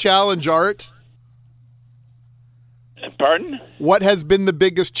biggest challenge, Art? Pardon? What has been the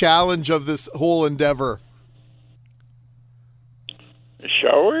biggest challenge of this whole endeavor? A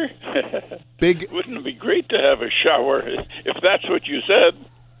shower? Wouldn't it be great to have a shower, if that's what you said?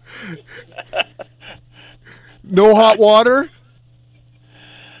 No hot water?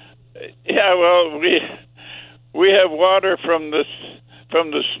 Yeah, well, we have water from the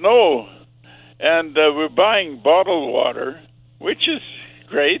snow, and we're buying bottled water, which is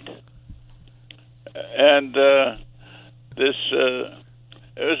great. And it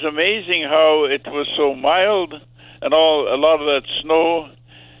was amazing how it was so mild. And a lot of that snow,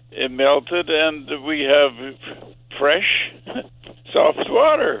 it melted, and we have fresh, soft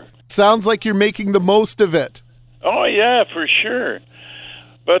water. Sounds like you're making the most of it. Oh, yeah, for sure.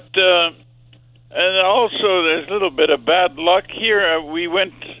 But, and also there's a little bit of bad luck here. We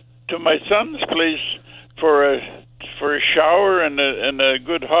went to my son's place for a shower and a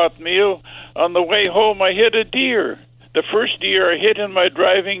good hot meal. On the way home, I hit a deer. The first deer I hit in my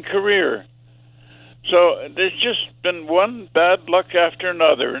driving career. So there's just been one bad luck after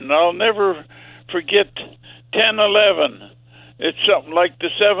another, and I'll never forget 10-11. It's something like the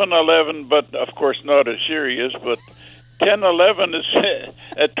 7-11, but of course not as serious. But 10-11 is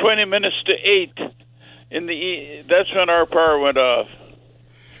at 20 minutes to 8 in the. That's when our power went off.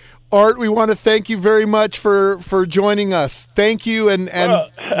 Art, we want to thank you very much for joining us. Thank you, and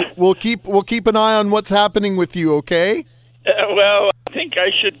we'll keep an eye on what's happening with you. Okay? Well, I think I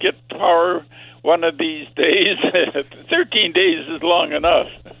should get power one of these days. 13 days is long enough.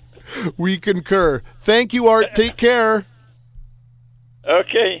 We concur. Thank you, Art. Take care.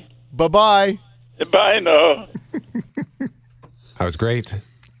 Okay. Bye-bye. Bye now. That was great.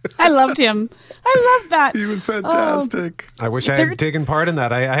 I loved him. I loved that. He was fantastic. I wish I had taken part in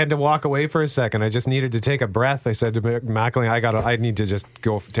that. I had to walk away for a second. I just needed to take a breath. I said to Mackling, I need to just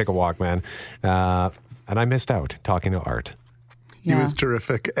go take a walk, man. And I missed out talking to Art. He was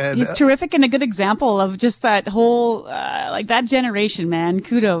terrific. And he's terrific and a good example of just that whole, like that generation, man.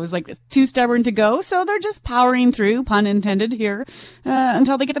 Kudos. Like, too stubborn to go. So they're just powering through, pun intended here,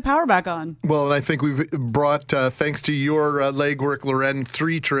 until they get the power back on. Well, and I think we've brought, thanks to your legwork, Loren,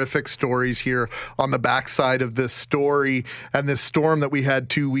 3 terrific stories here on the backside of this story and this storm that we had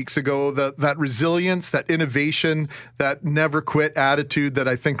 2 weeks ago. That resilience, that innovation, that never quit attitude that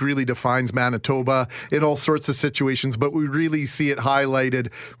I think really defines Manitoba in all sorts of situations. But we really see it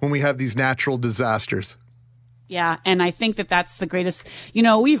highlighted when we have these natural disasters. Yeah, and I think that's the greatest.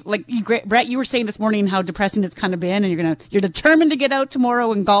 Brett, you were saying this morning how depressing it's kind of been, and you're determined to get out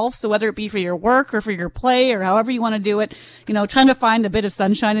tomorrow and golf. So whether it be for your work or for your play or however you want to do it, trying to find a bit of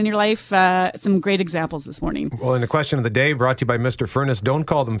sunshine in your life. Some great examples this morning. Well, in the question of the day, brought to you by Mr. Furnace. Don't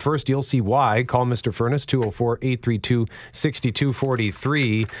call them first; you'll see why. Call Mr. Furnace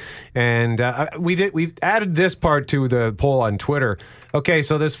 204-832-6243, and we've added this part to the poll on Twitter. Okay,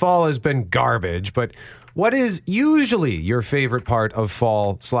 so this fall has been garbage, but what is usually your favorite part of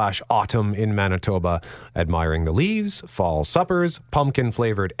fall/autumn in Manitoba? Admiring the leaves, fall suppers,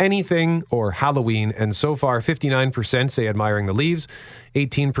 pumpkin-flavored anything, or Halloween? And so far, 59% say admiring the leaves,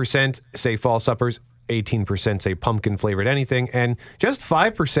 18% say fall suppers, 18% say pumpkin-flavored anything, and just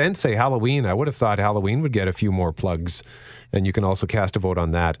 5% say Halloween. I would have thought Halloween would get a few more plugs. And you can also cast a vote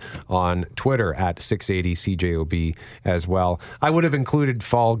on that on Twitter at 680CJOB as well. I would have included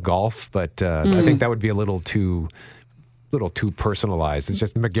fall golf, but I think that would be a little too personalized. It's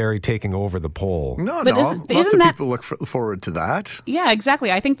just McGarry taking over the poll. No. Lots of people look forward to that. Yeah, exactly.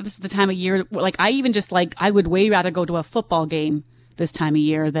 I think that this is the time of year. Like, I would way rather go to a football game this time of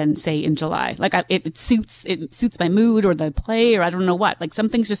year than say in July. Like it suits my mood or the play or I don't know what. Like some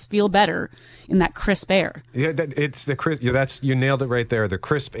things just feel better in that crisp air. Yeah, it's the crisp. You nailed it right there. The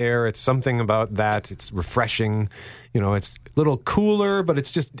crisp air. It's something about that. It's refreshing. It's a little cooler, but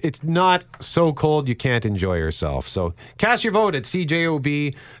it's not so cold you can't enjoy yourself. So cast your vote at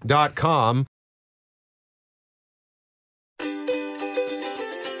cjob.com.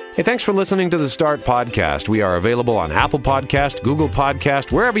 Hey, thanks for listening to the Start Podcast. We are available on Apple Podcast, Google Podcast,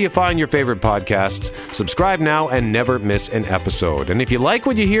 wherever you find your favorite podcasts. Subscribe now and never miss an episode. And if you like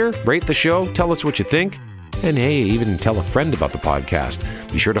what you hear, rate the show, tell us what you think, and hey, even tell a friend about the podcast.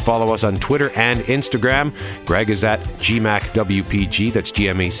 Be sure to follow us on Twitter and Instagram. Greg is at GMACWPG, that's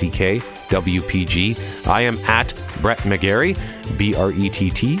GMACK WPG. I am at Brett McGarry,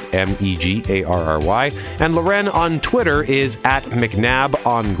 BrettMegarry, and Loren on Twitter is at McNabb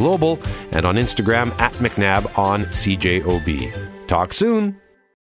on Global and on Instagram at McNabb on CJOB. Talk soon.